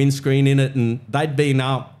no windscreen in it, and they'd been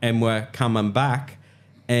up and were coming back,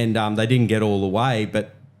 and they didn't get all the way,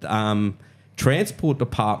 but Transport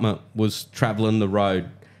Department was travelling the road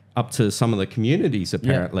up to some of the communities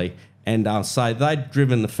apparently. Yep. And so they'd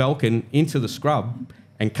driven the Falcon into the scrub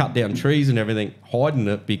and cut down trees and everything, hiding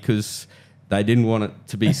it because they didn't want it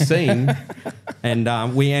to be seen.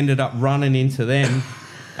 And we ended up running into them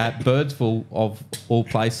at Birdsville, of all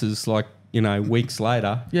places, like, weeks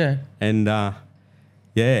later. Yeah. And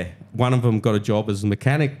one of them got a job as a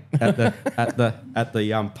mechanic at the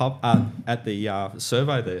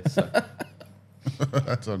servo there. So.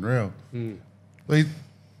 That's unreal.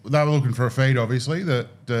 They were looking for a feed, obviously. The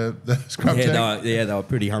scrub tank. They were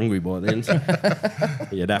pretty hungry by then. So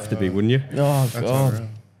you'd have to be, wouldn't you? Oh, That's God. unreal.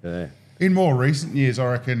 Yeah. In more recent years,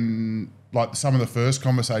 I reckon, like some of the first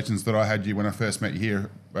conversations that I had you when I first met you here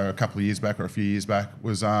a couple of years back or a few years back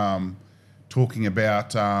was talking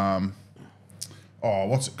about,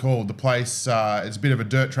 what's it called? The place, it's a bit of a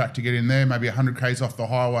dirt track to get in there, maybe 100 k's off the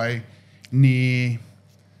highway near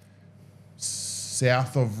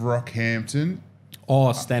south of Rockhampton.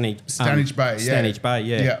 Oh, Stanage Bay, yeah. Stanage Bay,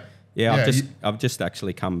 yeah. Yeah, I've just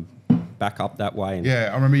actually come back up that way. And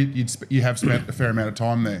I remember you have spent a fair amount of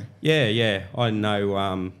time there. Yeah. I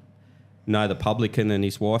know the publican and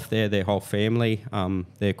his wife there, their whole family.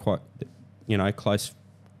 They're quite, close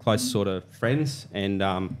sort of friends. And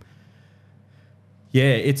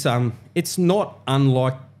it's not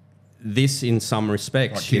unlike this in some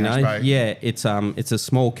respects, Like Yeah, it's a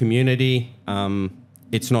small community.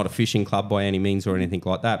 It's not a fishing club by any means or anything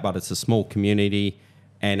like that, but it's a small community,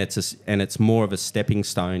 and it's more of a stepping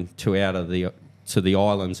stone to the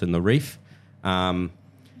islands and the reef, and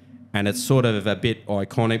it's sort of a bit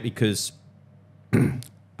iconic because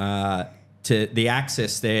the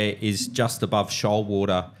access there is just above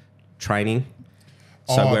Shoalwater training.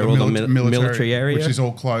 So where all the military area, which is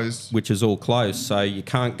all closed. So you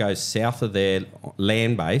can't go south of their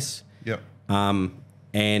land base. Yep.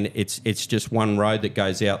 And it's just one road that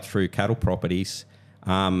goes out through cattle properties,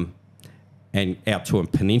 and out to a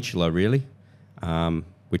peninsula really,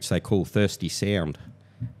 which they call Thirsty Sound,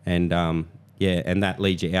 and and that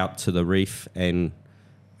leads you out to the reef and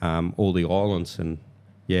all the islands, and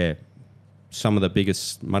some of the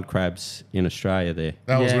biggest mud crabs in Australia there.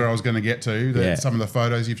 That was where I was going to get to. Some of the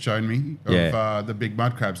photos you've shown me of the big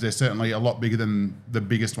mud crabs, they're certainly a lot bigger than the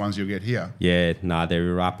biggest ones you'll get here. Yeah, no,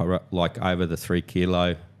 they're up like over the 3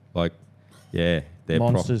 kilo. Like, they're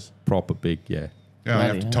monsters. Proper big, yeah. You only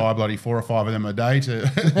have to tie bloody 4 or 5 of them a day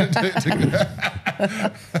to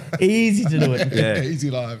Easy to do it. Yeah.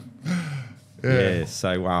 Easy life. Yeah,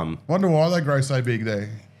 so... wonder why they grow so big there.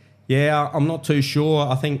 Yeah, I'm not too sure.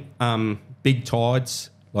 I think big tides,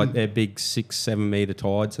 like they're big 6-7 metre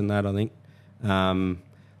tides and that, I think. A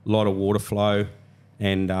lot of water flow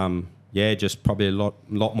and, just probably a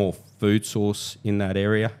lot more food source in that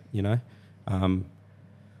area, I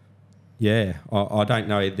don't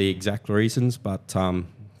know the exact reasons, but,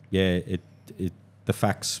 the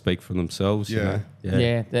facts speak for themselves, Yeah,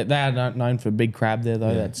 they are known for big crab there,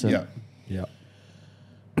 though. That's Yeah.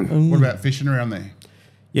 What about fishing around there?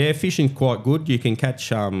 Yeah, fishing's quite good. You can catch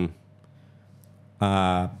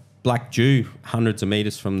black dew hundreds of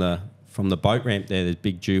metres from the boat ramp there. There's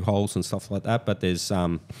big dew holes and stuff like that, but there's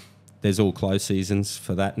all close seasons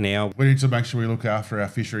for that now. We need to make sure we look after our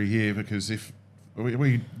fishery here, because if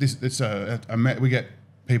we get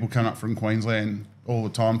people come up from Queensland all the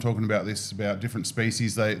time talking about this, about different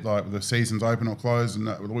species. They like the season's open or closed, and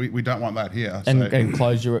we don't want that here. And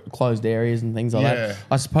closed areas and things like that.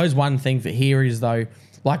 I suppose one thing for here is though,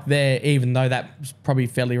 like there, even though that's probably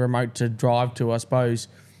fairly remote to drive to, I suppose,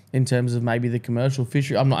 in terms of maybe the commercial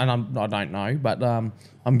fishery. I don't know, but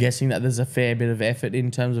I'm guessing that there's a fair bit of effort in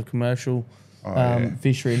terms of commercial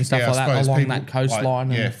fishery and stuff like that along that coastline.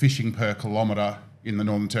 Like, fishing per kilometre in the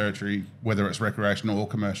Northern Territory, whether it's recreational or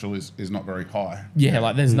commercial, is not very high. Yeah,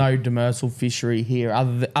 like there's no demersal fishery here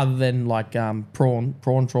other than like prawn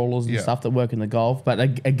trawlers and stuff that work in the Gulf. But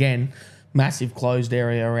again, massive closed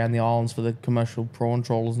area around the islands for the commercial prawn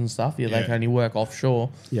trawlers and stuff. Yeah, they can only work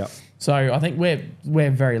offshore. Yeah. So I think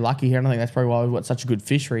we're very lucky here, and I think that's probably why we've got such a good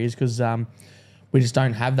fishery, is because we just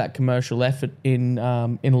don't have that commercial effort in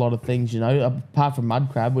a lot of things, you know, apart from mud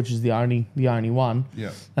crab, which is the only one.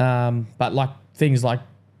 Yeah. But like things like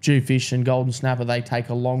jewfish and golden snapper, they take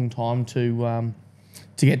a long time to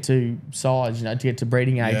get to size, you know, to get to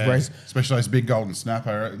breeding age. Yeah. Whereas especially those big golden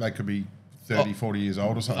snapper, they could be 30, 40 years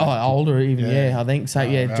old or something. Oh, older even, I think so.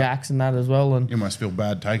 Jacks and that as well. And you almost feel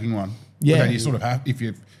bad taking one. Yeah. But then you sort of have, if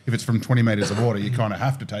it's from 20 metres of water, you kind of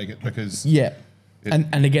have to take it because... Yeah.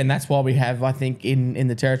 And again, that's why we have, I think, in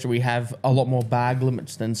the territory, we have a lot more bag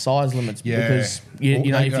limits than size limits because,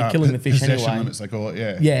 you know, if you're killing the fish possession anyway. limits, they call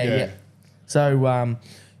it, Yeah. So,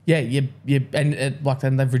 like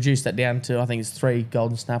then they've reduced that down to, I think it's 3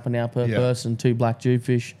 golden snapper now per person, 2 black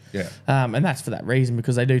jewfish. Yeah. And that's for that reason,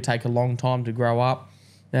 because they do take a long time to grow up.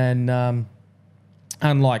 And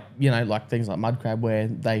unlike, you know, like things like mud crab where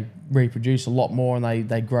they reproduce a lot more and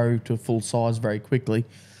they grow to full size very quickly.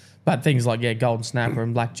 But things like golden snapper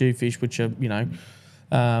and black jewfish, which are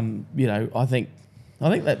I think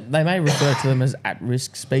that they may refer to them as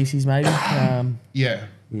at-risk species, maybe. Yeah.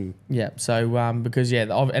 So because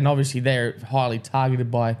and obviously they're highly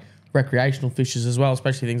targeted by recreational fishers as well,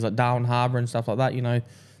 especially things like Darwin Harbour and stuff like that. You know,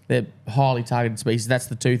 they're highly targeted species. That's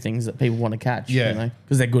the 2 things that people want to catch. Yeah. You know,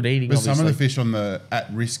 because they're good eating. But obviously. some of the fish on the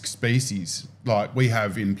at-risk species, like we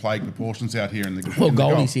have in plague proportions out here in the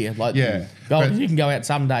goldies here, like goldies. You can go out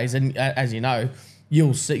some days, and as you know,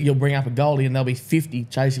 you'll bring up a goldie, and there'll be 50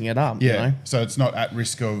 chasing it up. Yeah, you know? So it's not at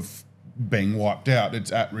risk of being wiped out.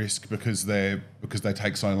 It's at risk because they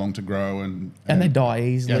take so long to grow and they die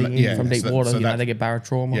easily from deep water. You know, they get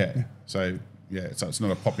barotrauma. Yeah. So it's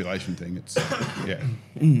not a population thing. It's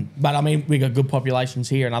But I mean, we got good populations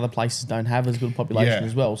here, and other places don't have as good a population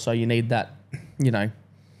as well. So you need that. You know,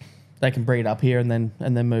 they can breed up here and then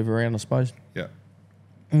move around, I suppose. Yeah.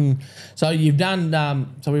 So you've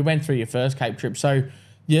done. So we went through your first Cape trip. So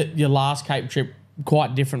your last Cape trip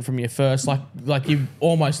quite different from your first. Like you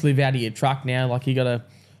almost live out of your truck now. Like you got a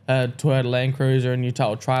Toyota Land Cruiser and you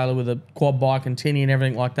tow a trailer with a quad bike and tinny and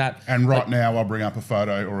everything like that. And now I'll bring up a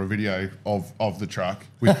photo or a video of the truck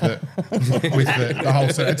with the the whole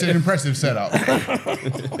set. It's an impressive setup.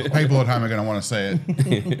 People at home are going to want to see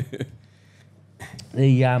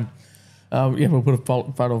it. We'll put a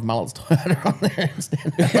photo of Mullet's Toyota on there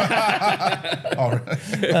instead.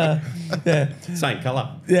 Same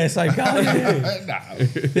colour. Yeah, same colour. No.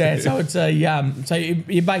 Yeah, so it's so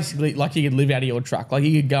you basically, like, you could live out of your truck. Like,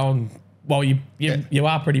 you could go and, well, you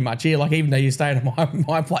are pretty much here. Like, even though you're staying at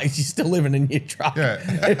my place, you're still living in your truck. Yeah.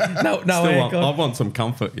 no aircon. I want some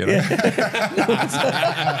comfort, you know.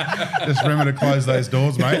 Just remember to close those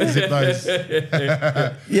doors, mate. Zip those.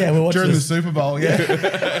 Yeah, we're watching during the Super Bowl. Yeah.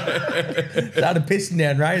 Started pissing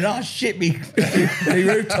down rain. Oh shit, me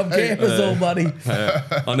rooftop campers all bloody.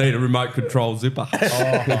 I need a remote control zipper.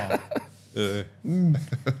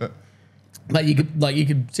 Like you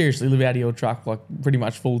could seriously live out of your truck like pretty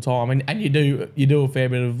much full time, and you do a fair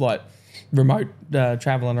bit of like remote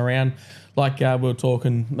traveling around. Like we were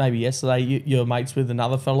talking maybe yesterday, you're mates with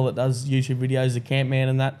another fella that does YouTube videos, the Campman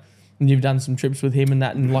and that, and you've done some trips with him and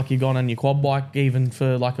that, and like you've gone on your quad bike even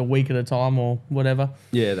for like a week at a time or whatever.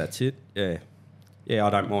 Yeah, that's it. Yeah, I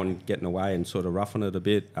don't mind getting away and sort of roughing it a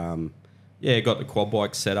bit. Got the quad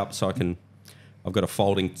bike set up so I've got a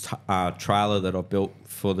folding trailer that I've built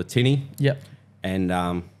for the tinny. Yep. And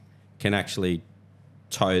can actually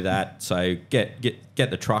tow that. So get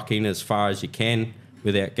the truck in as far as you can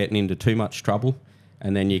without getting into too much trouble.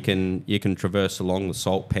 And then you can traverse along the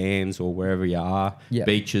salt pans or wherever you are,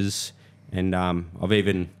 beaches. And I've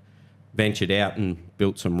even ventured out and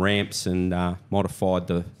built some ramps and modified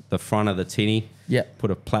the front of the tinny. Yep.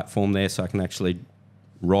 Put a platform there so I can actually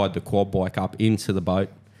ride the quad bike up into the boat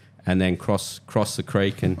and then cross the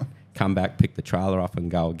creek and come back, pick the trailer up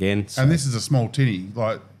and go again. So, and this is a small tinny,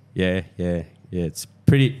 like... Yeah. It's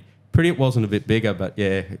pretty It wasn't a bit bigger, but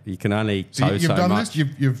yeah, you can only So tow you've so done much. this.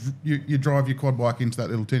 You drive your quad bike into that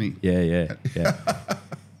little tinny. Yeah.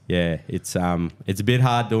 Yeah, it's a bit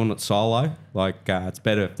hard doing it solo. Like it's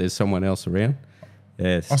better if there's someone else around.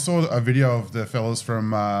 Yes. I saw a video of the fellas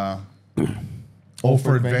from All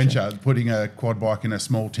for Adventure putting a quad bike in a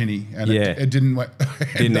small tinny, and it didn't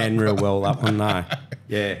didn't end real well, that one, no.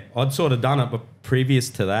 Yeah, I'd sort of done it previous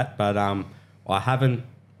to that, but I haven't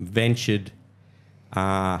ventured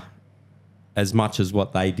as much as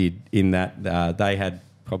what they did in that they had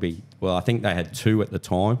probably, I think they had 2 at the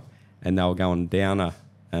time, and they were going down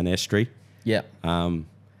an estuary. Yeah.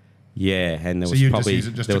 Yeah, and there So was you probably... just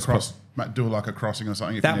use it just to cross, do like a crossing or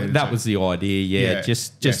something. If you needed that to. was the idea, yeah.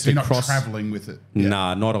 Just so to you're not cross... travelling with it.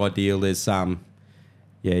 Nah, not ideal. There's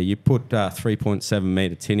you put 3.7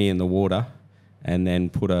 metre tinny in the water, and then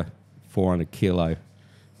put a 400 kilo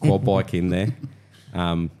quad bike in there.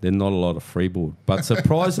 There's not a lot of freeboard, but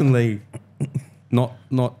surprisingly,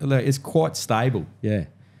 it's quite stable. Yeah.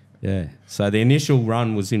 So the initial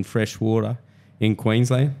run was in fresh water in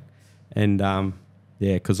Queensland, and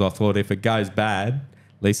because I thought if it goes bad,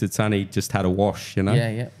 at least it's only just had a wash, you know.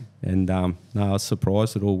 Yeah. And no, I was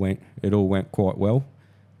surprised it all went quite well.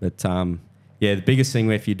 But the biggest thing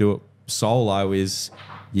if you do it solo is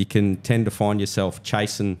you can tend to find yourself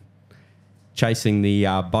chasing the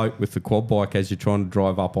boat with the quad bike as you're trying to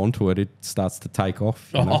drive up onto it. It starts to take off.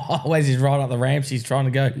 You know? Where's he's right up the ramps? He's trying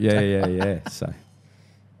to go. Yeah. So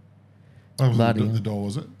That was Bloody the door,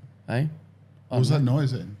 was it? Hey, What was that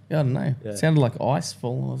noise then? I don't know. Yeah. It sounded like ice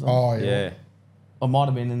falling or something. Oh yeah. yeah. Or might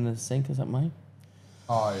have been in the sink or something, mate.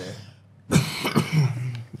 Oh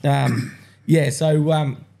yeah.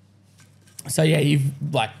 So you've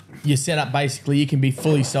your setup basically you can be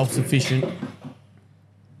fully self-sufficient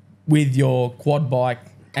with your quad bike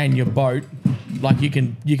and your boat. Like you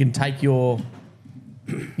can take your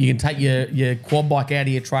quad bike out of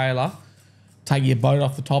your trailer, take your boat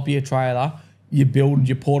off the top of your trailer, you build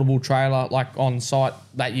your portable trailer like on site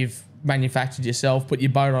that you've manufactured yourself, put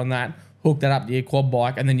your boat on that, hook that up to your quad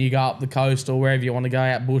bike, and then you go up the coast or wherever you want to go,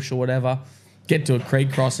 out bush or whatever, get to a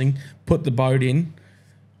creek crossing, put the boat in,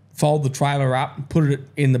 fold the trailer up, put it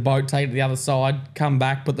in the boat, take it to the other side, come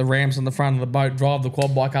back, put the ramps on the front of the boat, drive the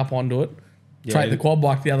quad bike up onto it, take the quad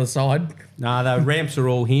bike to the other side. No, the ramps are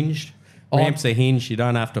all hinged. Ramps are hinged. You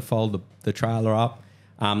don't have to fold the trailer up.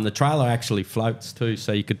 The trailer actually floats too,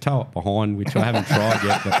 so you could tow it behind, which I haven't tried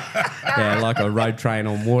yet. But yeah, like a road train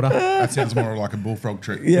on water. That sounds more like a bullfrog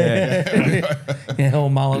trick. Yeah, all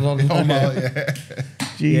mullet on it. Oh, yeah.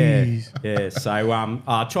 Jeez. Yeah. So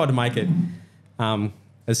I tried to make it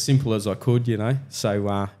as simple as I could, you know.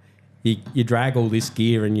 So you drag all this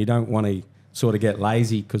gear, and you don't want to sort of get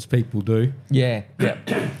lazy because people do. Yeah.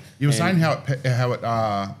 You were saying how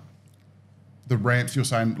it the ramps, you're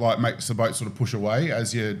saying like makes the boat sort of push away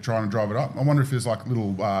as you're trying to drive it up. I wonder if there's like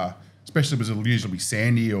little, especially because it'll usually be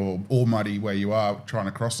sandy or muddy where you are trying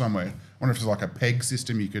to cross somewhere. I wonder if there's like a peg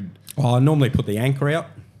system you could. I normally put the anchor out.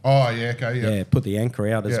 Oh yeah, okay, yeah. Yeah, put the anchor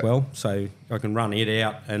out as well, so I can run it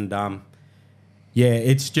out. And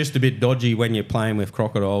it's just a bit dodgy when you're playing with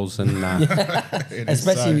crocodiles and.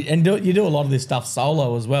 Especially, and you do a lot of this stuff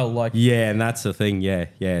solo as well. Like and that's the thing. Yeah.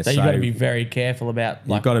 So you got to be very careful about.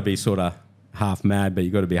 You've got to be sort of half mad, but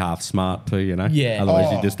you've got to be half smart too, you know? Yeah.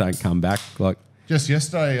 Otherwise you just don't come back. Like just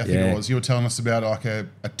yesterday, I think it was, you were telling us about like a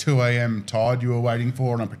 2 a.m. tide you were waiting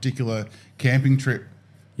for on a particular camping trip.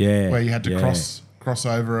 Yeah. Where you had to cross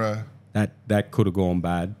over a... That could have gone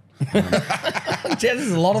bad.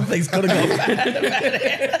 There's a lot of things could have gone bad.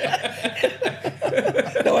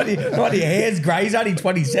 No wonder your hair's grey. He's only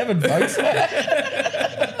 27, folks.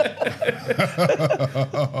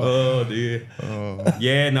 Oh dear.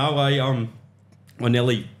 Yeah, no way. I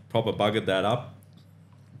nearly proper buggered that up.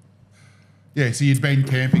 Yeah, so you'd been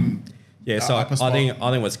camping. Yeah, so I think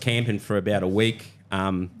I was camping for about a week.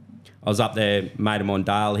 I was up there, mate of mine,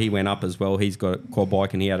 Dale. He went up as well. He's got a quad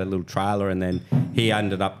bike and he had a little trailer, and then he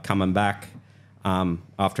ended up coming back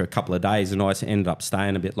after a couple of days, and I ended up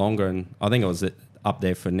staying a bit longer. And I think I was up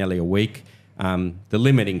there for nearly a week. The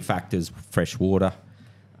limiting factor is fresh water.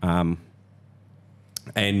 And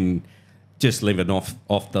just living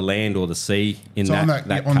off the land or the sea in so that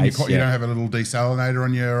case. You don't have a little desalinator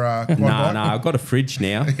on your quad bike? No, I've got a fridge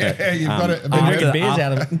now. Yeah, you've got it. Drinking beers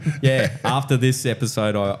out of it. Yeah, after this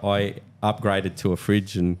episode, I upgraded to a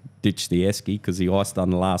fridge and ditched the esky because the ice done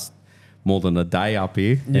last more than a day up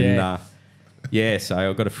here. Yeah. And so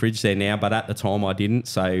I've got a fridge there now, but at the time I didn't.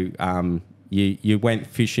 So you went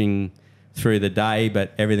fishing through the day,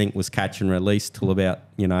 but everything was catch and release till about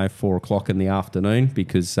 4 o'clock in the afternoon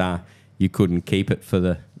because you couldn't keep it for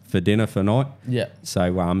for dinner for night. Yeah. So,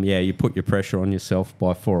 yeah, you put your pressure on yourself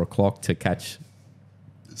by 4 o'clock to catch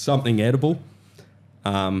something edible.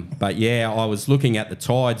 But, yeah, I was looking at the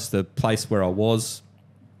tides, the place where I was.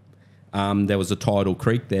 There was a tidal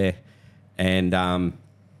creek there, and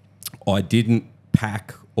I didn't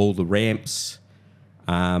pack all the ramps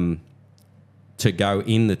to go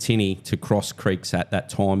in the tinny to cross creeks at that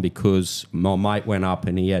time because my mate went up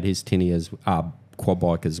and he had his tinny as quad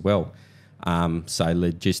bike as well. So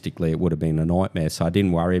logistically, it would have been a nightmare. So I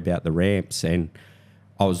didn't worry about the ramps, and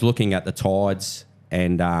I was looking at the tides,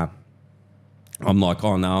 and I'm like,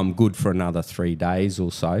 oh no, I'm good for another 3 days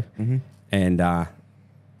or so, and I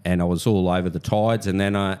was all over the tides, and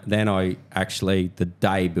then I actually the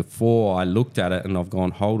day before I looked at it, and I've gone,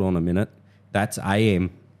 hold on a minute, that's AM,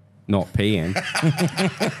 not PM.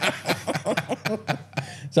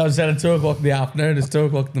 So instead of 2 o'clock in the afternoon, it's 2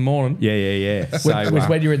 o'clock in the morning. Yeah. So, Which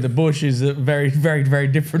when you're in the bush is a very, very, very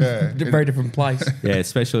different, Yeah. very different place. yeah,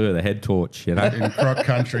 especially with a head torch, you know. In Croc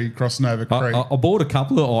Country, crossing over creek. I bought a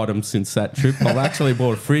couple of items since that trip. I've actually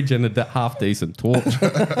bought a fridge and a half decent torch.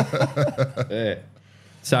 Yeah.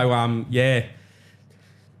 So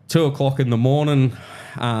 2 o'clock in the morning,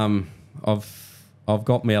 I've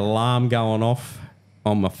got my alarm going off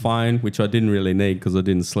on my phone, which I didn't really need because I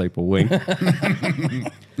didn't sleep a wink.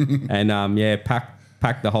 And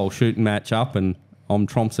packed the whole shooting match up, and I'm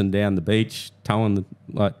trompsing down the beach, towing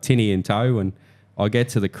the tinny in tow, and I get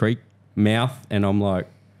to the creek mouth, and I'm like,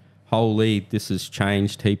 holy, this has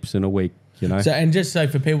changed heaps in a week. You know? So, and just so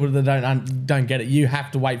for people that don't get it, you have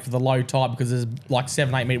to wait for the low tide because there's like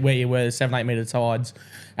 7-8 meter where you were, 7-8 meter tides,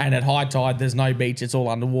 and at high tide there's no beach, it's all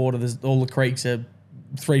underwater. There's all the creeks are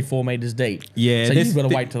 3-4 meters deep. Yeah, so you've got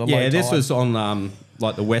to wait till the low tide. Yeah, this was on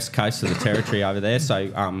like the west coast of the territory over there.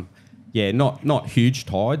 So not huge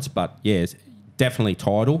tides, but yeah, definitely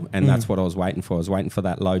tidal, and that's what I was waiting for. I was waiting for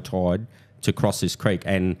that low tide to cross this creek,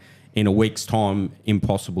 and in a week's time,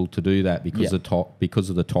 impossible to do that because because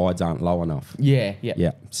of the tides aren't low enough. Yeah.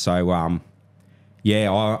 So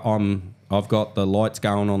I've got the lights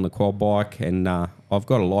going on the quad bike, and I've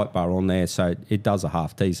got a light bar on there, so it does a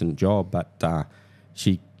half decent job. But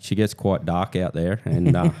she gets quite dark out there,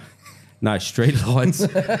 and no street lights.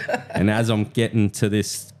 And as I'm getting to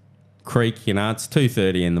this creek, you know, it's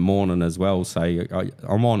 2:30 in the morning as well, so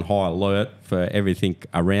I'm on high alert for everything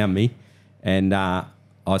around me, and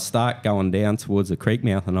I start going down towards the creek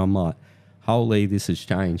mouth, and I'm like, holy, this has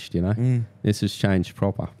changed, you know. This has changed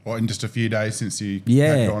proper. What, in just a few days since you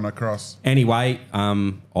had gone across? Anyway,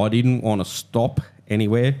 I didn't want to stop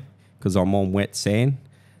anywhere because I'm on wet sand.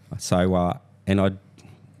 So, and I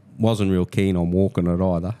wasn't real keen on walking it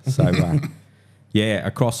either. So,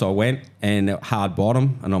 across I went, and hard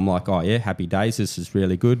bottom, and I'm like, oh, yeah, happy days, this is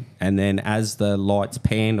really good. And then as the lights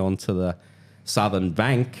panned onto the southern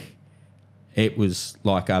bank, it was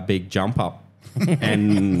like a big jump up,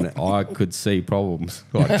 and I could see problems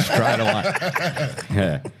like straight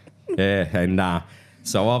away. Yeah, and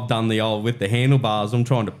so I've done the old with the handlebars. I'm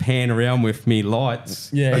trying to pan around with me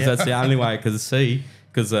lights. Yeah. That's the only way I could see,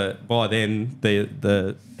 because by then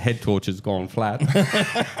the head torch has gone flat,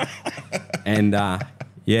 and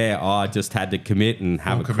I just had to commit and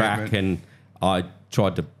have a crack, and I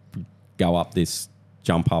tried to go up this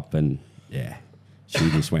jump up, and she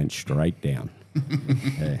just went straight down.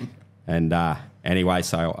 And anyway,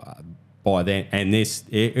 so by then, and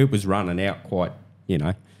it was running out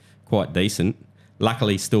quite decent.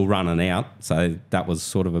 Luckily, still running out, so that was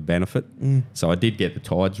sort of a benefit. So I did get the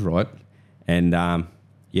tides right, and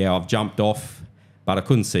I've jumped off, but I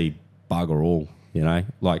couldn't see bugger all. You know,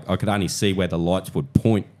 like I could only see where the lights would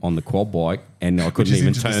point on the quad bike, and I couldn't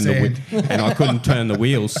even turn and I couldn't turn the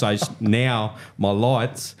wheels. So now my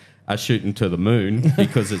lights are shooting to the moon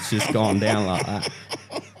because it's just gone down like that.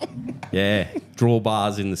 Yeah,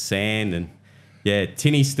 drawbars in the sand, and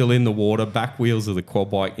tinny's still in the water. Back wheels of the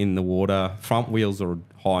quad bike in the water. Front wheels are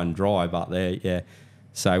high and dry, but there.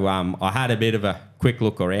 So I had a bit of a quick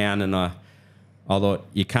look around, and I thought,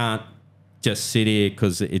 you can't just sit here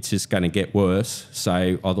because it's just going to get worse.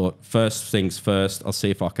 So I thought, first things first, I'll see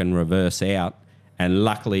if I can reverse out, and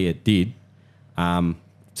luckily it did.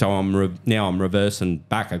 So I'm reversing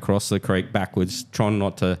back across the creek backwards, trying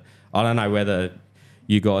not to. I don't know whether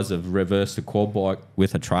you guys have reversed a quad bike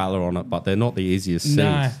with a trailer on it, but they're not the easiest things.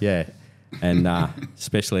 No. Yeah, and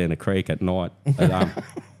especially in a creek at night. But,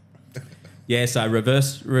 so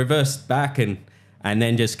reversed back, and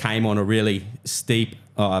then just came on a really steep,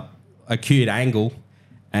 acute angle,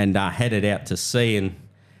 and headed out to sea,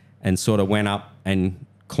 and sort of went up and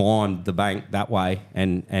climbed the bank that way,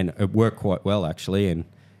 and it worked quite well actually, and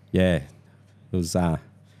it was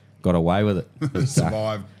got away with it. But,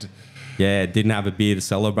 Survived. yeah, didn't have a beer to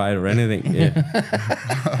celebrate or anything.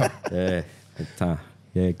 Yeah,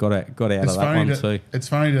 yeah, got out of that one too. It's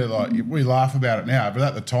funny to like we laugh about it now, but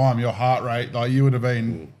at the time your heart rate, like you would have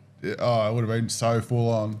been, it would have been so full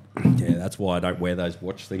on. Yeah, that's why I don't wear those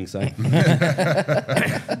watch things. Eh?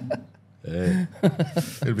 Yeah.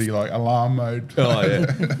 It'd be like alarm mode. Oh yeah.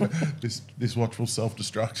 This watch will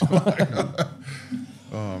self-destruct.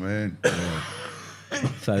 Oh man.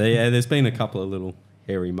 So yeah, there's been a couple of little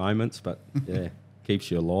hairy moments, but yeah,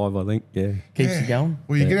 keeps you alive. I think. Yeah. Keeps you going.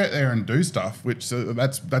 Well, you get out there and do stuff, which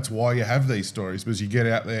that's why you have these stories, because you get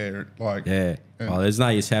out there like Yeah. There's no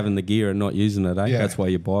use having the gear and not using it. Eh? Yeah. That's why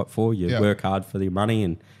you buy it for. You work hard for the money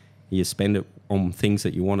and you spend it on things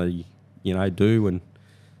that you want to, do. And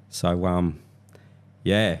so,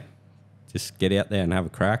 just get out there and have a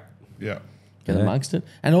crack. Yeah. Get amongst it.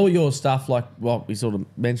 And all your stuff, like what we sort of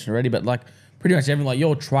mentioned already, but like pretty much everything, like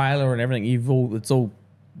your trailer and everything, it's all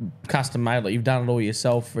custom made. Like you've done it all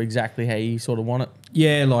yourself for exactly how you sort of want it.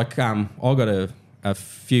 Yeah, like I got a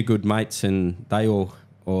few good mates, and they or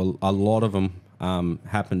a lot of them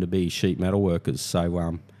happen to be sheet metal workers.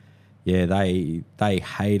 So they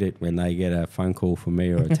hate it when they get a phone call from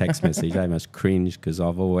me or a text message. They must cringe because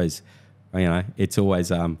I've always, it's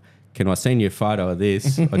always can I send you a photo of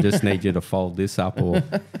this? I just need you to fold this up, or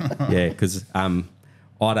because I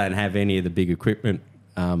don't have any of the big equipment.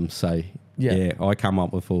 I come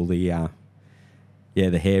up with all the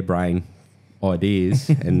harebrained ideas,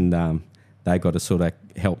 and they got to sort of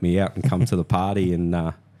help me out and come to the party, and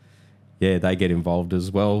they get involved as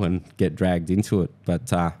well and get dragged into it.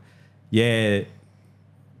 But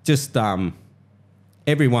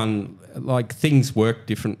everyone, like, things work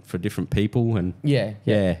different for different people, and I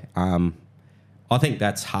think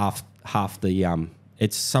that's half the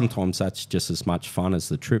it's sometimes that's just as much fun as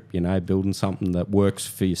the trip, building something that works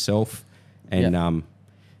for yourself, and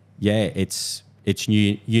it's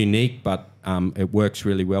unique, but it works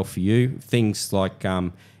really well for you. Things like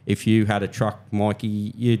if you had a truck,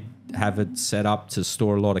 Mikey, you'd have it set up to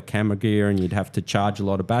store a lot of camera gear, and you'd have to charge a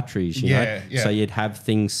lot of batteries, you know? So you'd have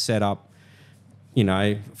things set up,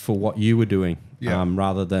 for what you were doing,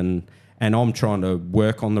 rather than. And I'm trying to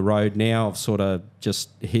work on the road now. I've sort of just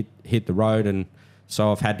hit the road, and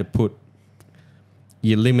so I've had to put.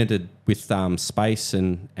 You're limited with space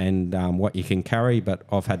and what you can carry, but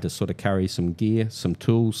I've had to sort of carry some gear, some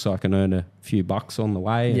tools, so I can earn a few bucks on the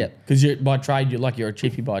way. Yeah, because by trade, you're a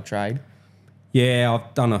chippy by trade. Yeah,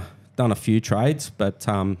 I've done a few trades, but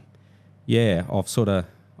I'm in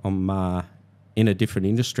a different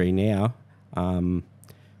industry now,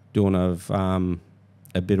 doing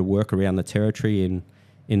a bit of work around the territory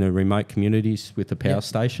in the remote communities with the power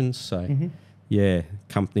stations. So,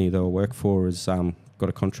 company that I work for has got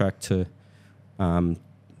a contract to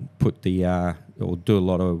put or do a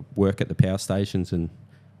lot of work at the power stations and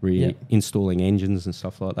installing engines and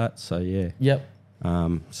stuff like that. So,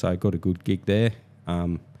 so I got a good gig there.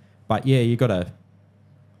 But, you got to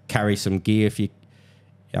carry some gear if you...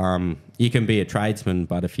 you can be a tradesman,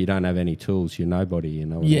 but if you don't have any tools, you're nobody, you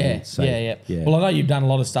know what I mean? So, Well, I know you've done a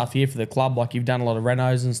lot of stuff here for the club. Like you've done a lot of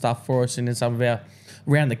renos and stuff for us, and in some of our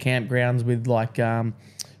around the campgrounds with like,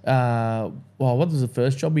 what was the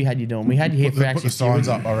first job we had you doing? We had you here for actually put the signs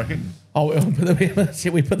up, I reckon. Oh,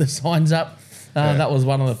 we put the signs up. That was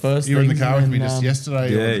one of the first. You were in the things, car with me just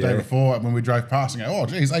yesterday or the day before when we drove past and go, oh,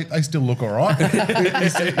 geez, they still look all right. You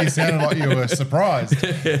sounded like you were surprised.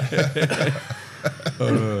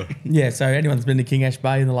 So anyone's been to King Ash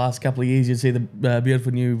Bay in the last couple of years, you'll see the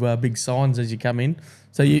beautiful new big signs as you come in.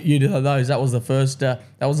 So you do those. That was the first. That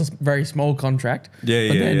was a very small contract.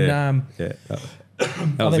 That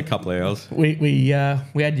was a couple of hours. We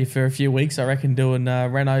had you for a few weeks, I reckon, doing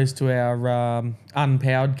renos to our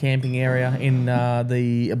unpowered camping area in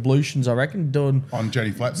the ablutions, I reckon, doing on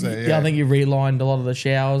Jenny Flats there. Yeah, I think you relined a lot of the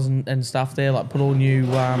showers and stuff there, like put all new.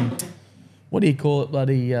 What do you call it,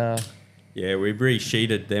 bloody? We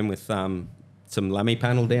re-sheeted them with some lammy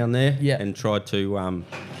panel down there, and tried to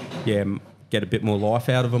get a bit more life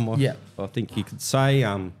out of them. I think you could say,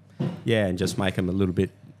 and just make them a little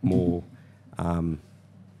bit more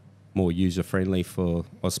user friendly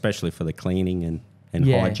especially for the cleaning and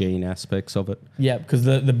hygiene aspects of it. Yeah, because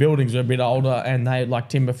the buildings are a bit older and they had like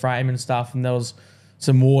timber frame and stuff, and there was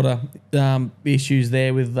some water issues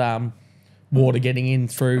there with water getting in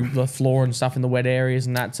through the floor and stuff in the wet areas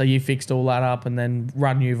and that. So you fixed all that up and then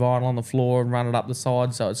run new vinyl on the floor and run it up the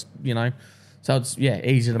side, so it's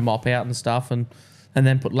easy to mop out and stuff, and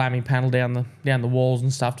then put lammy panel down the walls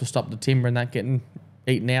and stuff to stop the timber and that getting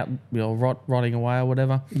eaten out, rotting away or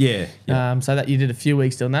whatever. Yeah. So that you did a few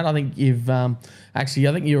weeks doing that. I think you've actually,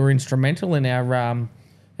 I think you were instrumental in our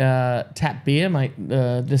tap beer, mate,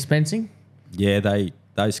 dispensing. Yeah,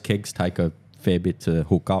 those kegs take a fair bit to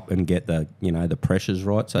hook up and get the the pressures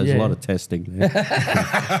right. So there's a lot of testing there.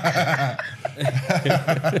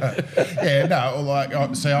 Yeah, no, like I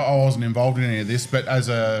wasn't involved in any of this, but as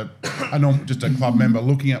just a club member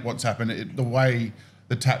looking at what's happened, the way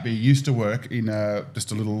the tap beer used to work in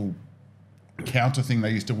just a little counter thing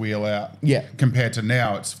they used to wheel out. Yeah. Compared to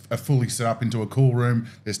now, it's fully set up into a cool room.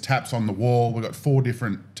 There's taps on the wall. We've got 4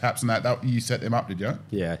 different taps and that you set them up, did you?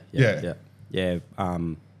 Yeah.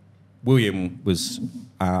 William was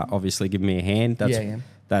obviously giving me a hand.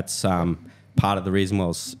 That's part of the reason why I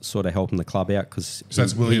was sort of helping the club out because. So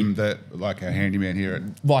that's William, like our handyman here at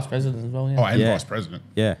Vice President as well. Yeah. Oh, and Vice President.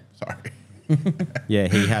 Yeah. Sorry. Yeah,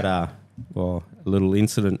 he had a little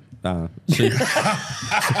incident.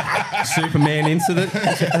 Superman incident.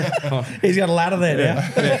 He's got a ladder there now.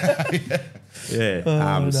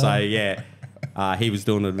 Yeah. So he was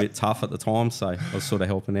doing it a bit tough at the time, so I was sort of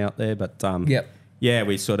helping out there. But yeah,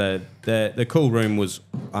 we sort of the cool room was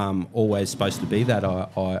always supposed to be that.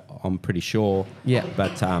 I'm pretty sure. Yeah.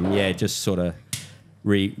 But just sort of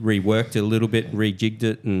reworked it a little bit, rejigged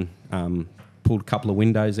it, and pulled a couple of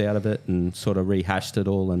windows out of it, and sort of rehashed it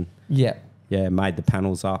all, and made the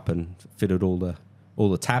panels up and fitted all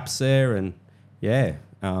the taps there, and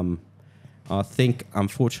I think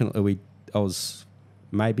unfortunately I was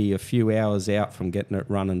maybe a few hours out from getting it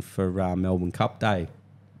running for Melbourne Cup Day.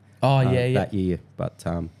 That year, but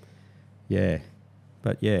done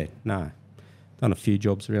a few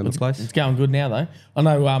jobs around the place. It's going good now though. I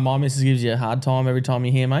know my missus gives you a hard time every time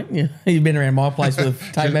you're here, mate. You've been around my place with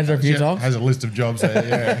tape measure a few times. Has a list of jobs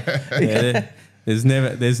there. Yeah. There's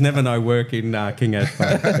never no work in King Edge.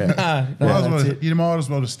 You might as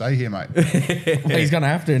well just stay here, mate. He's going to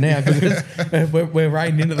have to now because we're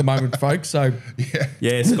rained in at the moment, folks. So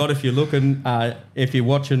yeah, Scott, if you're looking, if you're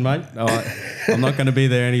watching, mate, I'm not going to be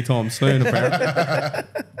there anytime soon. Apparently,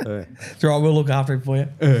 it's all right. We'll look after it for you.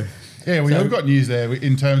 Yeah, we've got news there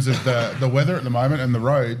in terms of the weather at the moment and the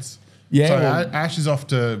roads. Yeah, so Ash is off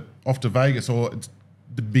to Vegas or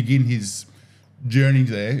to begin his journey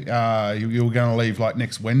there. You were going to leave like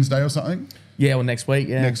next Wednesday or something. Yeah, well, next week.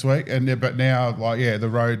 Yeah, next week, but now the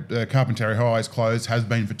road Carpentaria High is closed. Has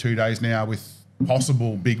been for 2 days now with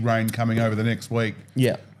possible big rain coming over the next week.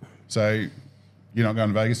 Yeah. So you're not going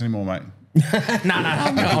to Vegas anymore, mate. No,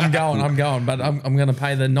 I'm going, but I'm going to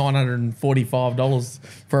pay the $945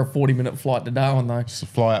 for a 40-minute flight to Darwin, though. Just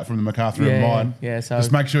fly out from the MacArthur mine. Yeah, so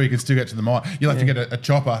just make sure you can still get to the mine. You'll have to get a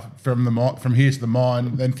chopper from here to the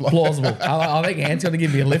mine, then fly. Plausible. I think Ant's going to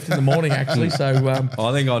give me a lift in the morning, actually. So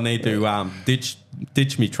I think I need to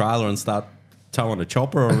ditch me trailer and start towing a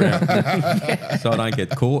chopper around so I don't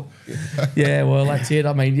get caught. Yeah, well, that's it.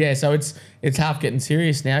 I mean, so it's half getting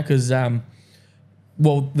serious now because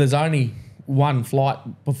there's only one flight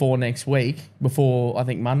before next week, before I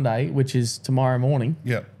think Monday, which is tomorrow morning.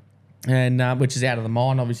 Yeah. And which is out of the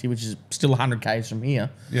mine, obviously, which is still 100 k's from here.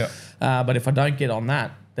 Yeah. But if I don't get on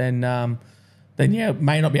that, then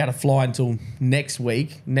may not be able to fly until next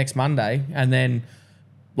week, next Monday, and then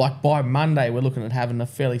like by Monday we're looking at having a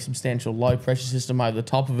fairly substantial low pressure system over the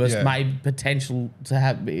top of us, maybe potential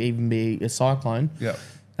to even be a cyclone. Yeah.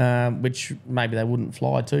 Which maybe they wouldn't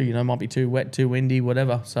fly to, might be too wet, too windy,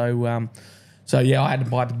 whatever. So I had to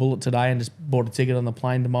bite the bullet today and just bought a ticket on the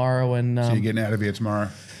plane tomorrow. And so you're getting out of here tomorrow?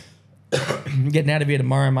 Getting out of here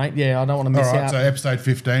tomorrow, mate. Yeah, I don't want to miss out. All right, so episode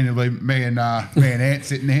 15 will be me and Ant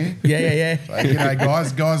sitting here. Yeah. So,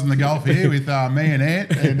 guys in the Gulf here with me and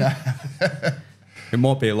Ant. And, it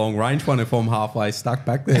might be a long range one if I'm halfway stuck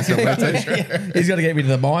back there. So He's got to get me to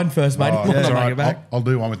the mine first, mate. I'll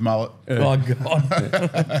do one with mullet. Oh,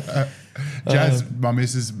 God. Jazz, my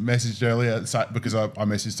missus messaged earlier because I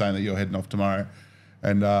messaged saying that you're heading off tomorrow.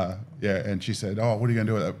 And and she said, what are you going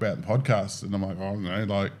to do about the podcast? And I'm like, I don't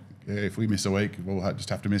know, if we miss a week, we'll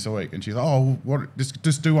just have to miss a week. And she's like,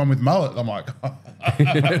 just do one with mullet. I'm like,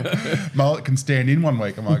 mullet can stand in 1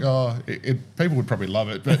 week. I'm like, people would probably love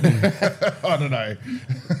it, but I don't know.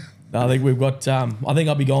 I think we've got. I think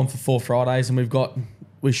I'll be gone for 4 Fridays, and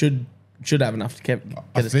we should have enough to get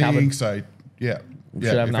us covered. I think so. Yeah.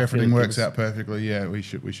 If everything works out perfectly, we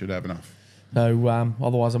should have enough. So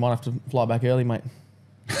otherwise, I might have to fly back early, mate.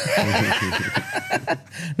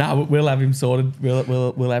 No, we'll have him sorted.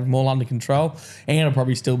 We'll have him all under control. And I'll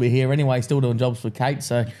probably still be here anyway, still doing jobs for Kate.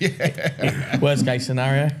 So worst case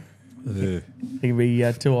scenario, he'll be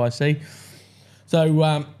 2IC.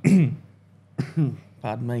 So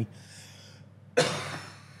pardon me.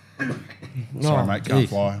 Sorry, mate, can't geez.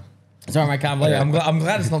 fly. Sorry, mate, can't believe it. I'm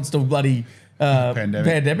glad it's not still bloody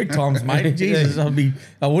pandemic times, mate. Jesus,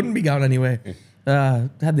 I wouldn't be going anywhere.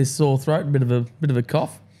 Had this sore throat, a bit of a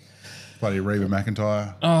cough. Bloody Reba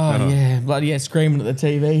McEntire. Oh yeah, bloody yeah, screaming at the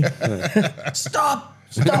TV. Stop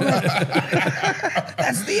it!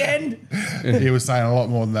 That's the end. He was saying a lot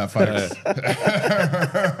more than that, folks.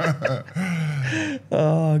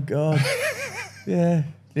 Oh god. Yeah.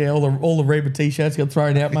 All the Reba t-shirts got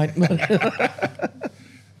thrown out, mate.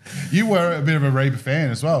 You were a bit of a Reba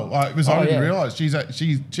fan as well. Like, because I didn't realise she's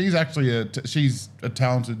actually she's a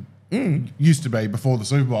talented. Used to be before the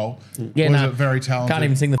Super Bowl. Yeah, was a very talented. Can't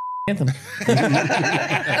even sing the anthem.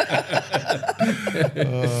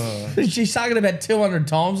 She sung it about 200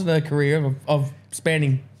 times in her career of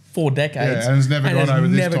spanning 4 decades. Yeah, and it's never gone over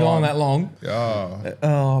this never time. gone that long.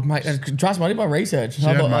 Oh, Mate, trust me, I did my research. she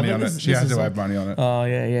had money on it. She had to have money on it. Oh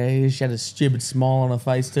yeah. She had a stupid smile on her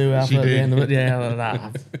face too. After She at the did. end of it,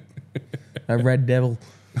 yeah, a red devil.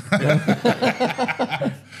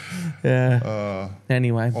 Yeah.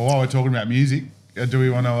 Anyway. Well, while we're talking about music, do we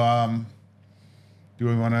want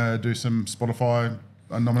to do some Spotify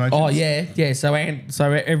nominations? Oh yeah. So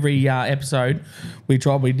every episode we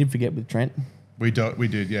did forget with Trent. we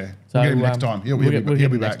did, yeah. So We'll get him next time. He'll be get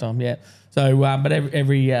him back. next time. Yeah. So but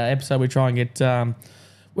every episode we try and get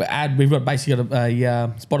we've got basically got a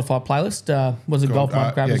Spotify playlist. Was it Golf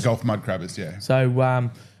Mud Crabbers? Yeah, Golf Mud Crabbers. Yeah. So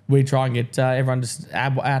we try and get everyone to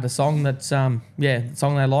add a song that's the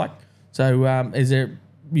song they like. So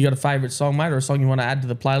you got a favourite song, mate, or a song you want to add to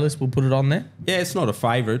the playlist? We'll put it on there. Yeah, it's not a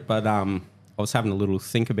favourite, but I was having a little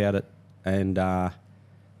think about it, and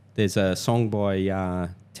there's a song by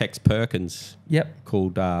Tex Perkins. Yep.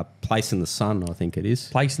 Called "Place in the Sun," I think it is.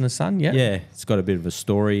 Place in the Sun. Yeah. Yeah, it's got a bit of a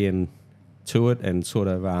story to it, and sort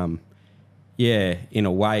of in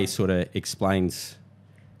a way, sort of explains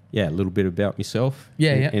a little bit about myself.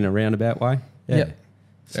 In a roundabout way. Yeah. Yep.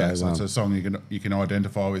 So it's a song you can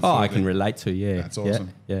identify with. I can relate to. Yeah. That's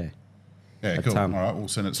awesome. Yeah. Yeah, But, cool. All right, we'll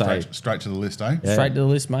send it straight to the list, eh? Yeah. Straight to the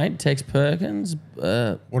list, mate. Tex Perkins.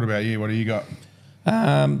 What about you? What do you got?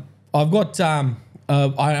 I've got.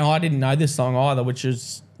 I didn't know this song either, which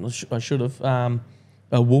is I should have.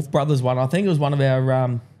 A Wolf Brothers one. I think it was one of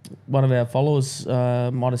our followers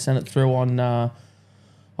might have sent it through on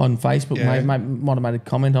Facebook. Yeah. Might have made a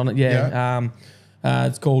comment on it. Yeah.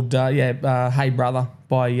 It's called Hey Brother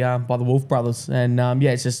by the Wolf Brothers, and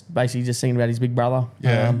it's just basically just singing about his big brother.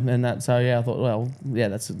 Yeah. And that. So I thought, well,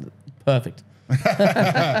 that's perfect.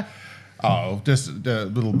 Oh, just a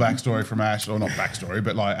little backstory from Ash, or not backstory,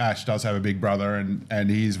 but like Ash does have a big brother, and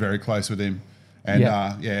he's very close with him. And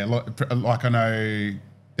like I know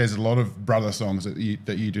there's a lot of brother songs that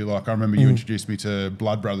you do. Like I remember you introduced me to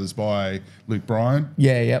Blood Brothers by Luke Bryan.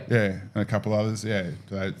 Yeah, yep. Yeah, and a couple others. Yeah,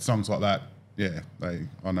 so songs like that. Yeah,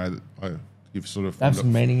 I know that you've sort of Have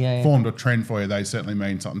some meaning. Yeah. formed a trend for you. They certainly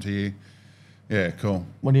mean something to you. Yeah, cool.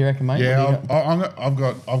 What do you reckon, mate? Yeah, I've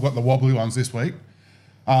got the wobbly ones this week.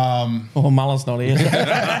 Mullen's not here.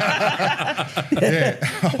 Yeah.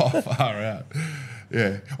 Oh, far out.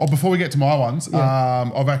 Yeah. Oh, before we get to my ones,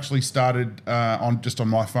 I've actually started on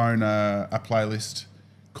my phone a playlist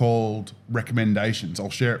called Recommendations.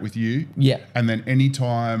 I'll share it with you. Yeah. And then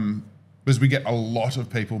anytime, because we get a lot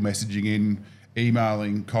of people messaging in,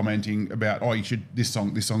 emailing, commenting about, oh, you should, this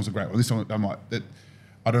song's a great one. This song, I'm like, that.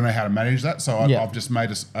 I don't know how to manage that, so I've just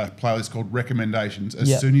made a playlist called Recommendations.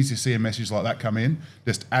 As soon as you see a message like that come in,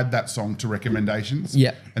 just add that song to Recommendations.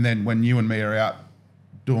 Yeah. And then when you and me are out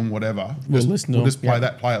doing whatever, we'll just play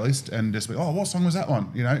that playlist and just be, oh, what song was that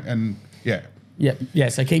one? You know, and yeah. Yeah.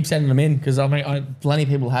 So keep sending them in, because I mean, plenty of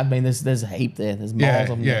people have been. There's a heap there. There's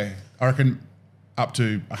miles of them. Yeah. I reckon up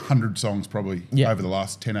to 100 songs probably over the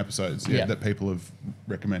last 10 episodes that people have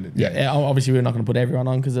recommended. Yeah. Obviously, we're not going to put everyone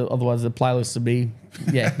on, because otherwise the playlist would be,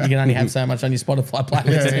 you can only have so much on your Spotify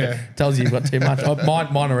playlist. It tells you you've got too much.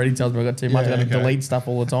 Mine already tells me I've got too much. I've got to delete stuff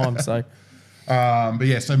all the time. So,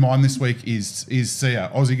 so mine this week is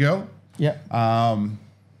Sia, Aussie girl. Yeah. From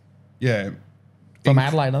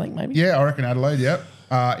Adelaide, I think, maybe. Yeah, I reckon Adelaide, yep.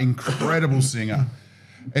 Incredible singer.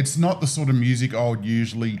 It's not the sort of music I would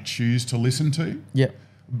usually choose to listen to. Yeah.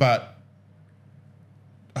 But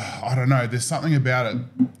I don't know. There's something about it.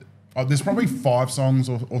 There's probably 5 songs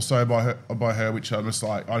or so by her which I'm just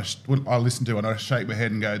like, I listen to and I shake my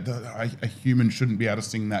head and go, a human shouldn't be able to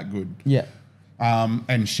sing that good. Yeah.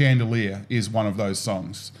 And Chandelier is one of those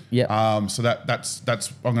songs. Yeah. So that's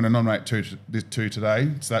I'm going to nominate two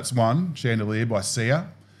today. So that's one, Chandelier by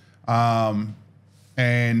Sia.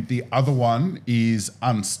 And the other one is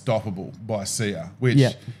Unstoppable by Sia, which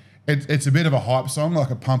it's a bit of a hype song, like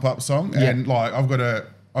a pump up song. And like I've got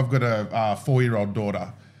I've got a 4-year-old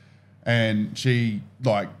daughter, and she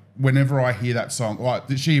like whenever I hear that song, like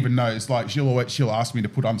she even knows, like she'll ask me to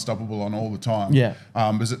put Unstoppable on all the time. Yeah.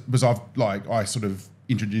 Because I sort of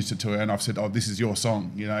introduced it to her, and I've said, oh, this is your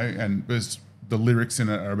song, you know, and there's the lyrics in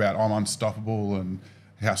it are about I'm unstoppable and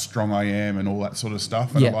how strong I am and all that sort of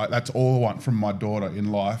stuff. And like that's all I want from my daughter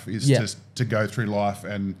in life is just to go through life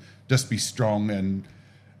and just be strong and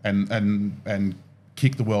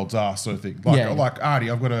kick the world's ass sort of thing. Like Artie,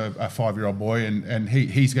 I've got a 5-year-old boy and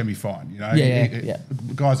he's going to be fine, you know.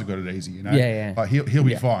 Guys have got it easy, you know. Like he'll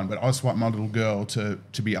be fine, but I just want my little girl to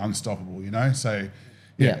be unstoppable, you know. So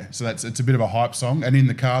so it's a bit of a hype song. And in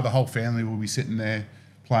the car, the whole family will be sitting there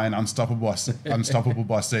playing Unstoppable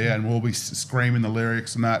by Sia, and we'll be screaming the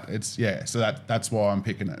lyrics and that. So that's why I'm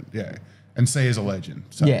picking it. Yeah, and Sia's a legend.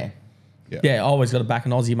 So. I always got to back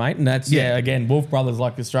an Aussie mate, and that's again, Wolf Brothers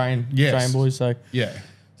like Australian boys. So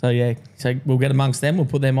so we'll get amongst them. We'll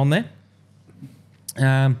put them on there.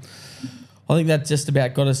 I think that just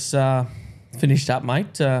about got us finished up,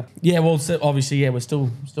 mate. So obviously, we're still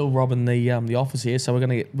robbing the office here, so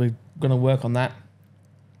we're gonna work on that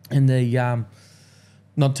in the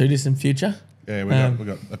not too distant future. Yeah, we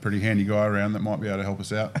got a pretty handy guy around that might be able to help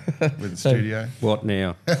us out with the studio. What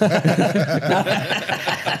now?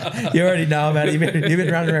 You already know about it. You've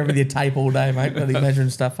been running around with your tape all day, mate, really measuring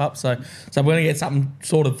stuff up. So we're going to get something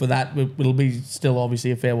sorted for that. It'll be still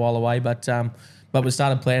obviously a fair while away, but we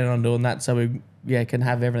started planning on doing that so we can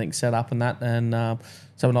have everything set up and that, and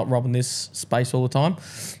so we're not robbing this space all the time.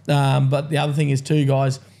 But the other thing is too,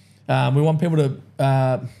 guys, we want people to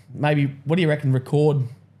maybe, what do you reckon, record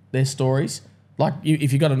their stories. Like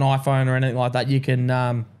if you've got an iPhone or anything like that, you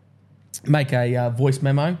can make a voice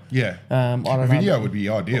memo. Yeah. I don't know. Video would be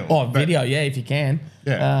ideal. Oh, video, if you can.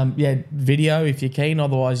 Yeah. Video if you're keen.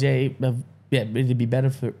 Otherwise, it'd be better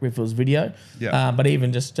if it was video. Yeah. But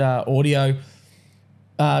even just audio,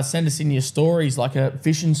 send us in your stories, like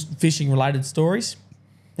fishing related stories,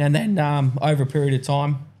 and then over a period of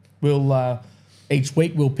time, we'll each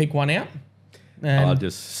week we'll pick one out.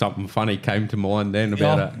 Just something funny came to mind then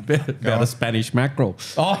about a Spanish mackerel.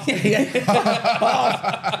 Oh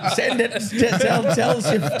yeah. Send it.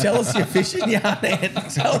 Tell us your fishing yarn, Ed.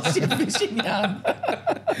 Tell us your fishing yarn.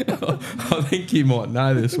 I think you might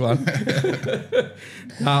know this one.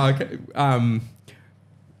 Okay.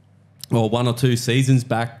 Well, 1 or 2 seasons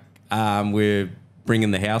back, we're bringing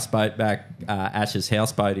the houseboat back. Ash's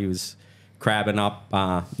houseboat. He was crabbing up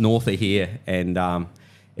north of here, and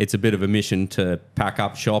it's a bit of a mission to pack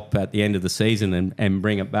up shop at the end of the season and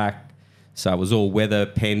bring it back. So it was all weather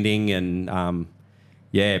pending and,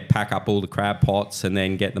 pack up all the crab pots and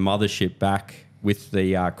then get the mothership back with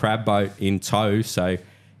the crab boat in tow. So,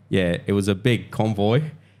 it was a big convoy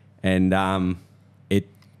and it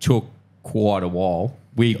took quite a while.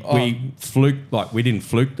 We fluked, like we didn't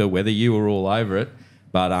fluke the weather. You were all over it.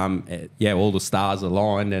 But, all the stars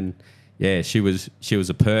aligned and, she was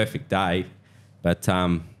a perfect day. But,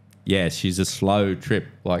 she's a slow trip.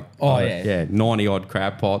 Like, 90-odd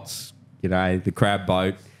crab pots, the crab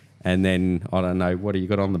boat. And then, I don't know, what do you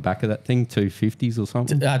got on the back of that thing? 250s or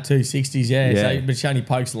something? 260s, yeah. So, but she only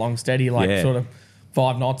pokes along steady, sort of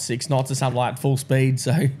 5 knots, 6 knots or something like full speed.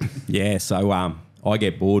 So, so I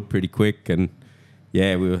get bored pretty quick. And,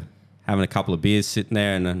 we were having a couple of beers sitting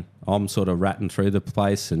there and then I'm sort of ratting through the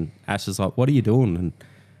place. And Ash is like, what are you doing? And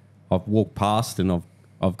I've walked past and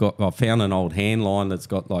I've found an old hand line that's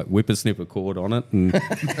got like whippersnipper cord on it, and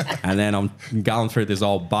and then I'm going through this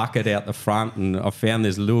old bucket out the front, and I found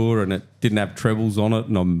this lure and it didn't have trebles on it,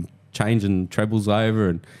 and I'm changing trebles over,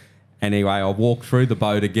 and anyway I walked through the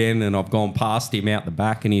boat again, and I've gone past him out the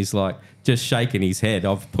back, and he's like just shaking his head.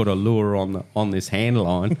 I've put a lure on this hand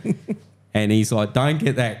line. And he's like, don't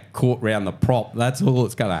get that caught round the prop. That's all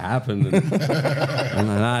that's going to happen. And I'm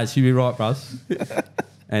like, no, she'll be right, Russ.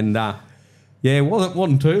 And it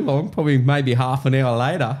wasn't too long. Probably maybe half an hour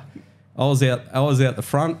later, I was out the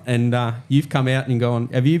front, and you've come out and gone,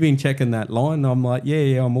 have you been checking that line? And I'm like,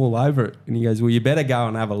 yeah, I'm all over it. And he goes, well, you better go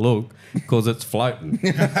and have a look because it's floating.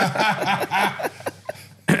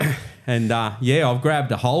 And I've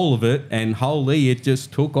grabbed a hold of it, and holy, it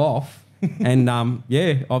just took off. And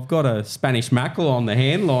I've got a Spanish mackerel on the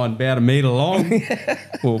hand line about 1 metre long,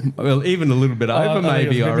 well, even a little bit over,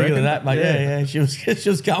 maybe. I reckon that, mate. Yeah. She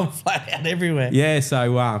was going flat out everywhere. Yeah,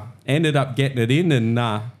 so ended up getting it in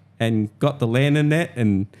and got the landing net,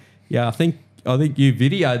 and I think you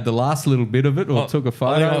videoed the last little bit of it or took a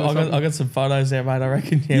photo. I got some photos there, mate. I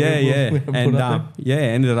reckon. Ended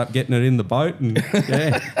up getting it in the boat, and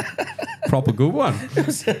proper good one. It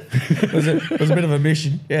was a bit of a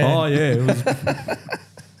mission. Yeah. Oh yeah, it was.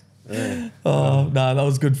 Oh no, that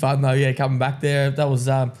was good fun though. Yeah, coming back there, that was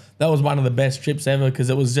one of the best trips ever because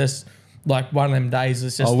it was just like one of them days.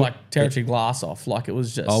 It's just like tearing your glass off. Like it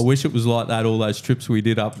was just. I wish it was like that. All those trips we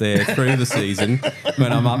did up there through the season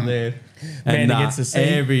when I'm up there. Man against the sea.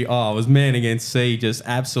 It was man against sea, just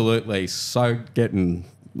absolutely getting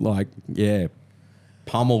like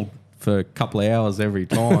pummeled for a couple of hours every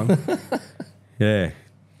time. Yeah.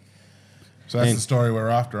 So that's the story we're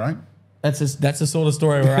after, eh? That's the sort of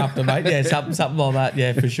story we're after, mate. Yeah, something like that.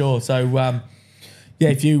 Yeah, for sure. So,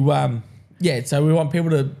 if you, so we want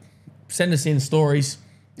people to send us in stories,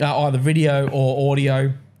 either video or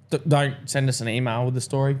audio. Don't send us an email with the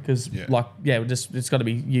story because, it's got to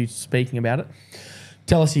be you speaking about it.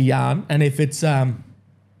 Tell us your yarn, and if it's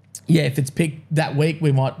picked that week,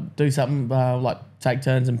 we might do something like take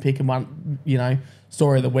turns and pick one,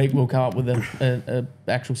 story of the week. We'll come up with a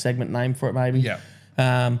actual segment name for it, maybe.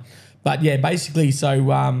 Yeah. But yeah, basically, so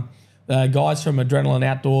guys from Adrenaline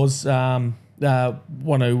Outdoors want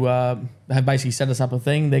to have basically set us up a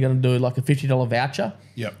thing. They're going to do like a $50 voucher.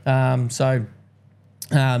 Yep.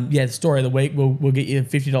 The story of the week, we'll get you a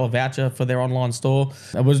 $50 voucher for their online store.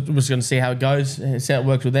 We're just going to see how it goes, see how it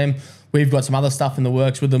works with them. We've got some other stuff in the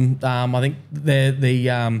works with them. I think they're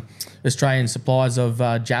the Australian suppliers of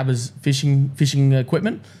Jabbers fishing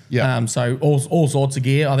equipment. Yeah. So all sorts of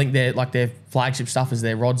gear. I think they're like their flagship stuff is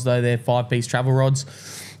their rods though. They're 5-piece travel rods.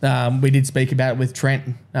 We did speak about it with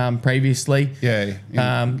Trent previously. Yeah,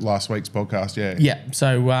 last week's podcast. Yeah. Yeah.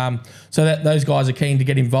 So that those guys are keen to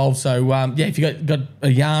get involved. So if you got a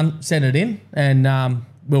yarn, send it in, and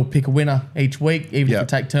we'll pick a winner each week. Even if we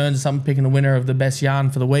take turns or something, picking a winner of the best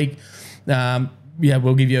yarn for the week.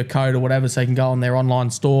 We'll give you a code or whatever, so you can go on their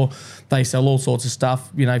online store. They sell all sorts of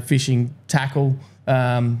stuff. Fishing tackle,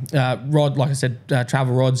 rod, like I said,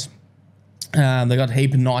 travel rods. They got a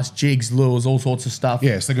heap of nice jigs, lures, all sorts of stuff.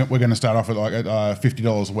 Yeah, so we're going to start off at like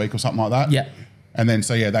 $50 a week or something like that. Yeah. And then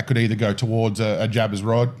that could either go towards a Jabbers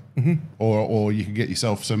rod, or you could get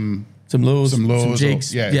yourself some lures, some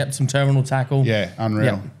jigs, some terminal tackle. Yeah, unreal.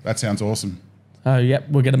 Yep. That sounds awesome. Oh, yep,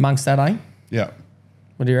 we'll get amongst that, eh? Yeah.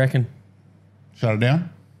 What do you reckon? Shut it down.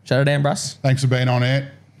 Shut it down, Bruss. Thanks for being on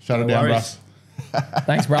air. Shut it down, Bruss.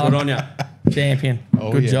 Thanks, brother. Good on ya. Champion.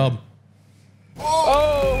 Good job.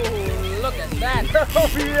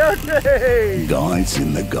 Guides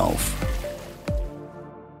in the Gulf.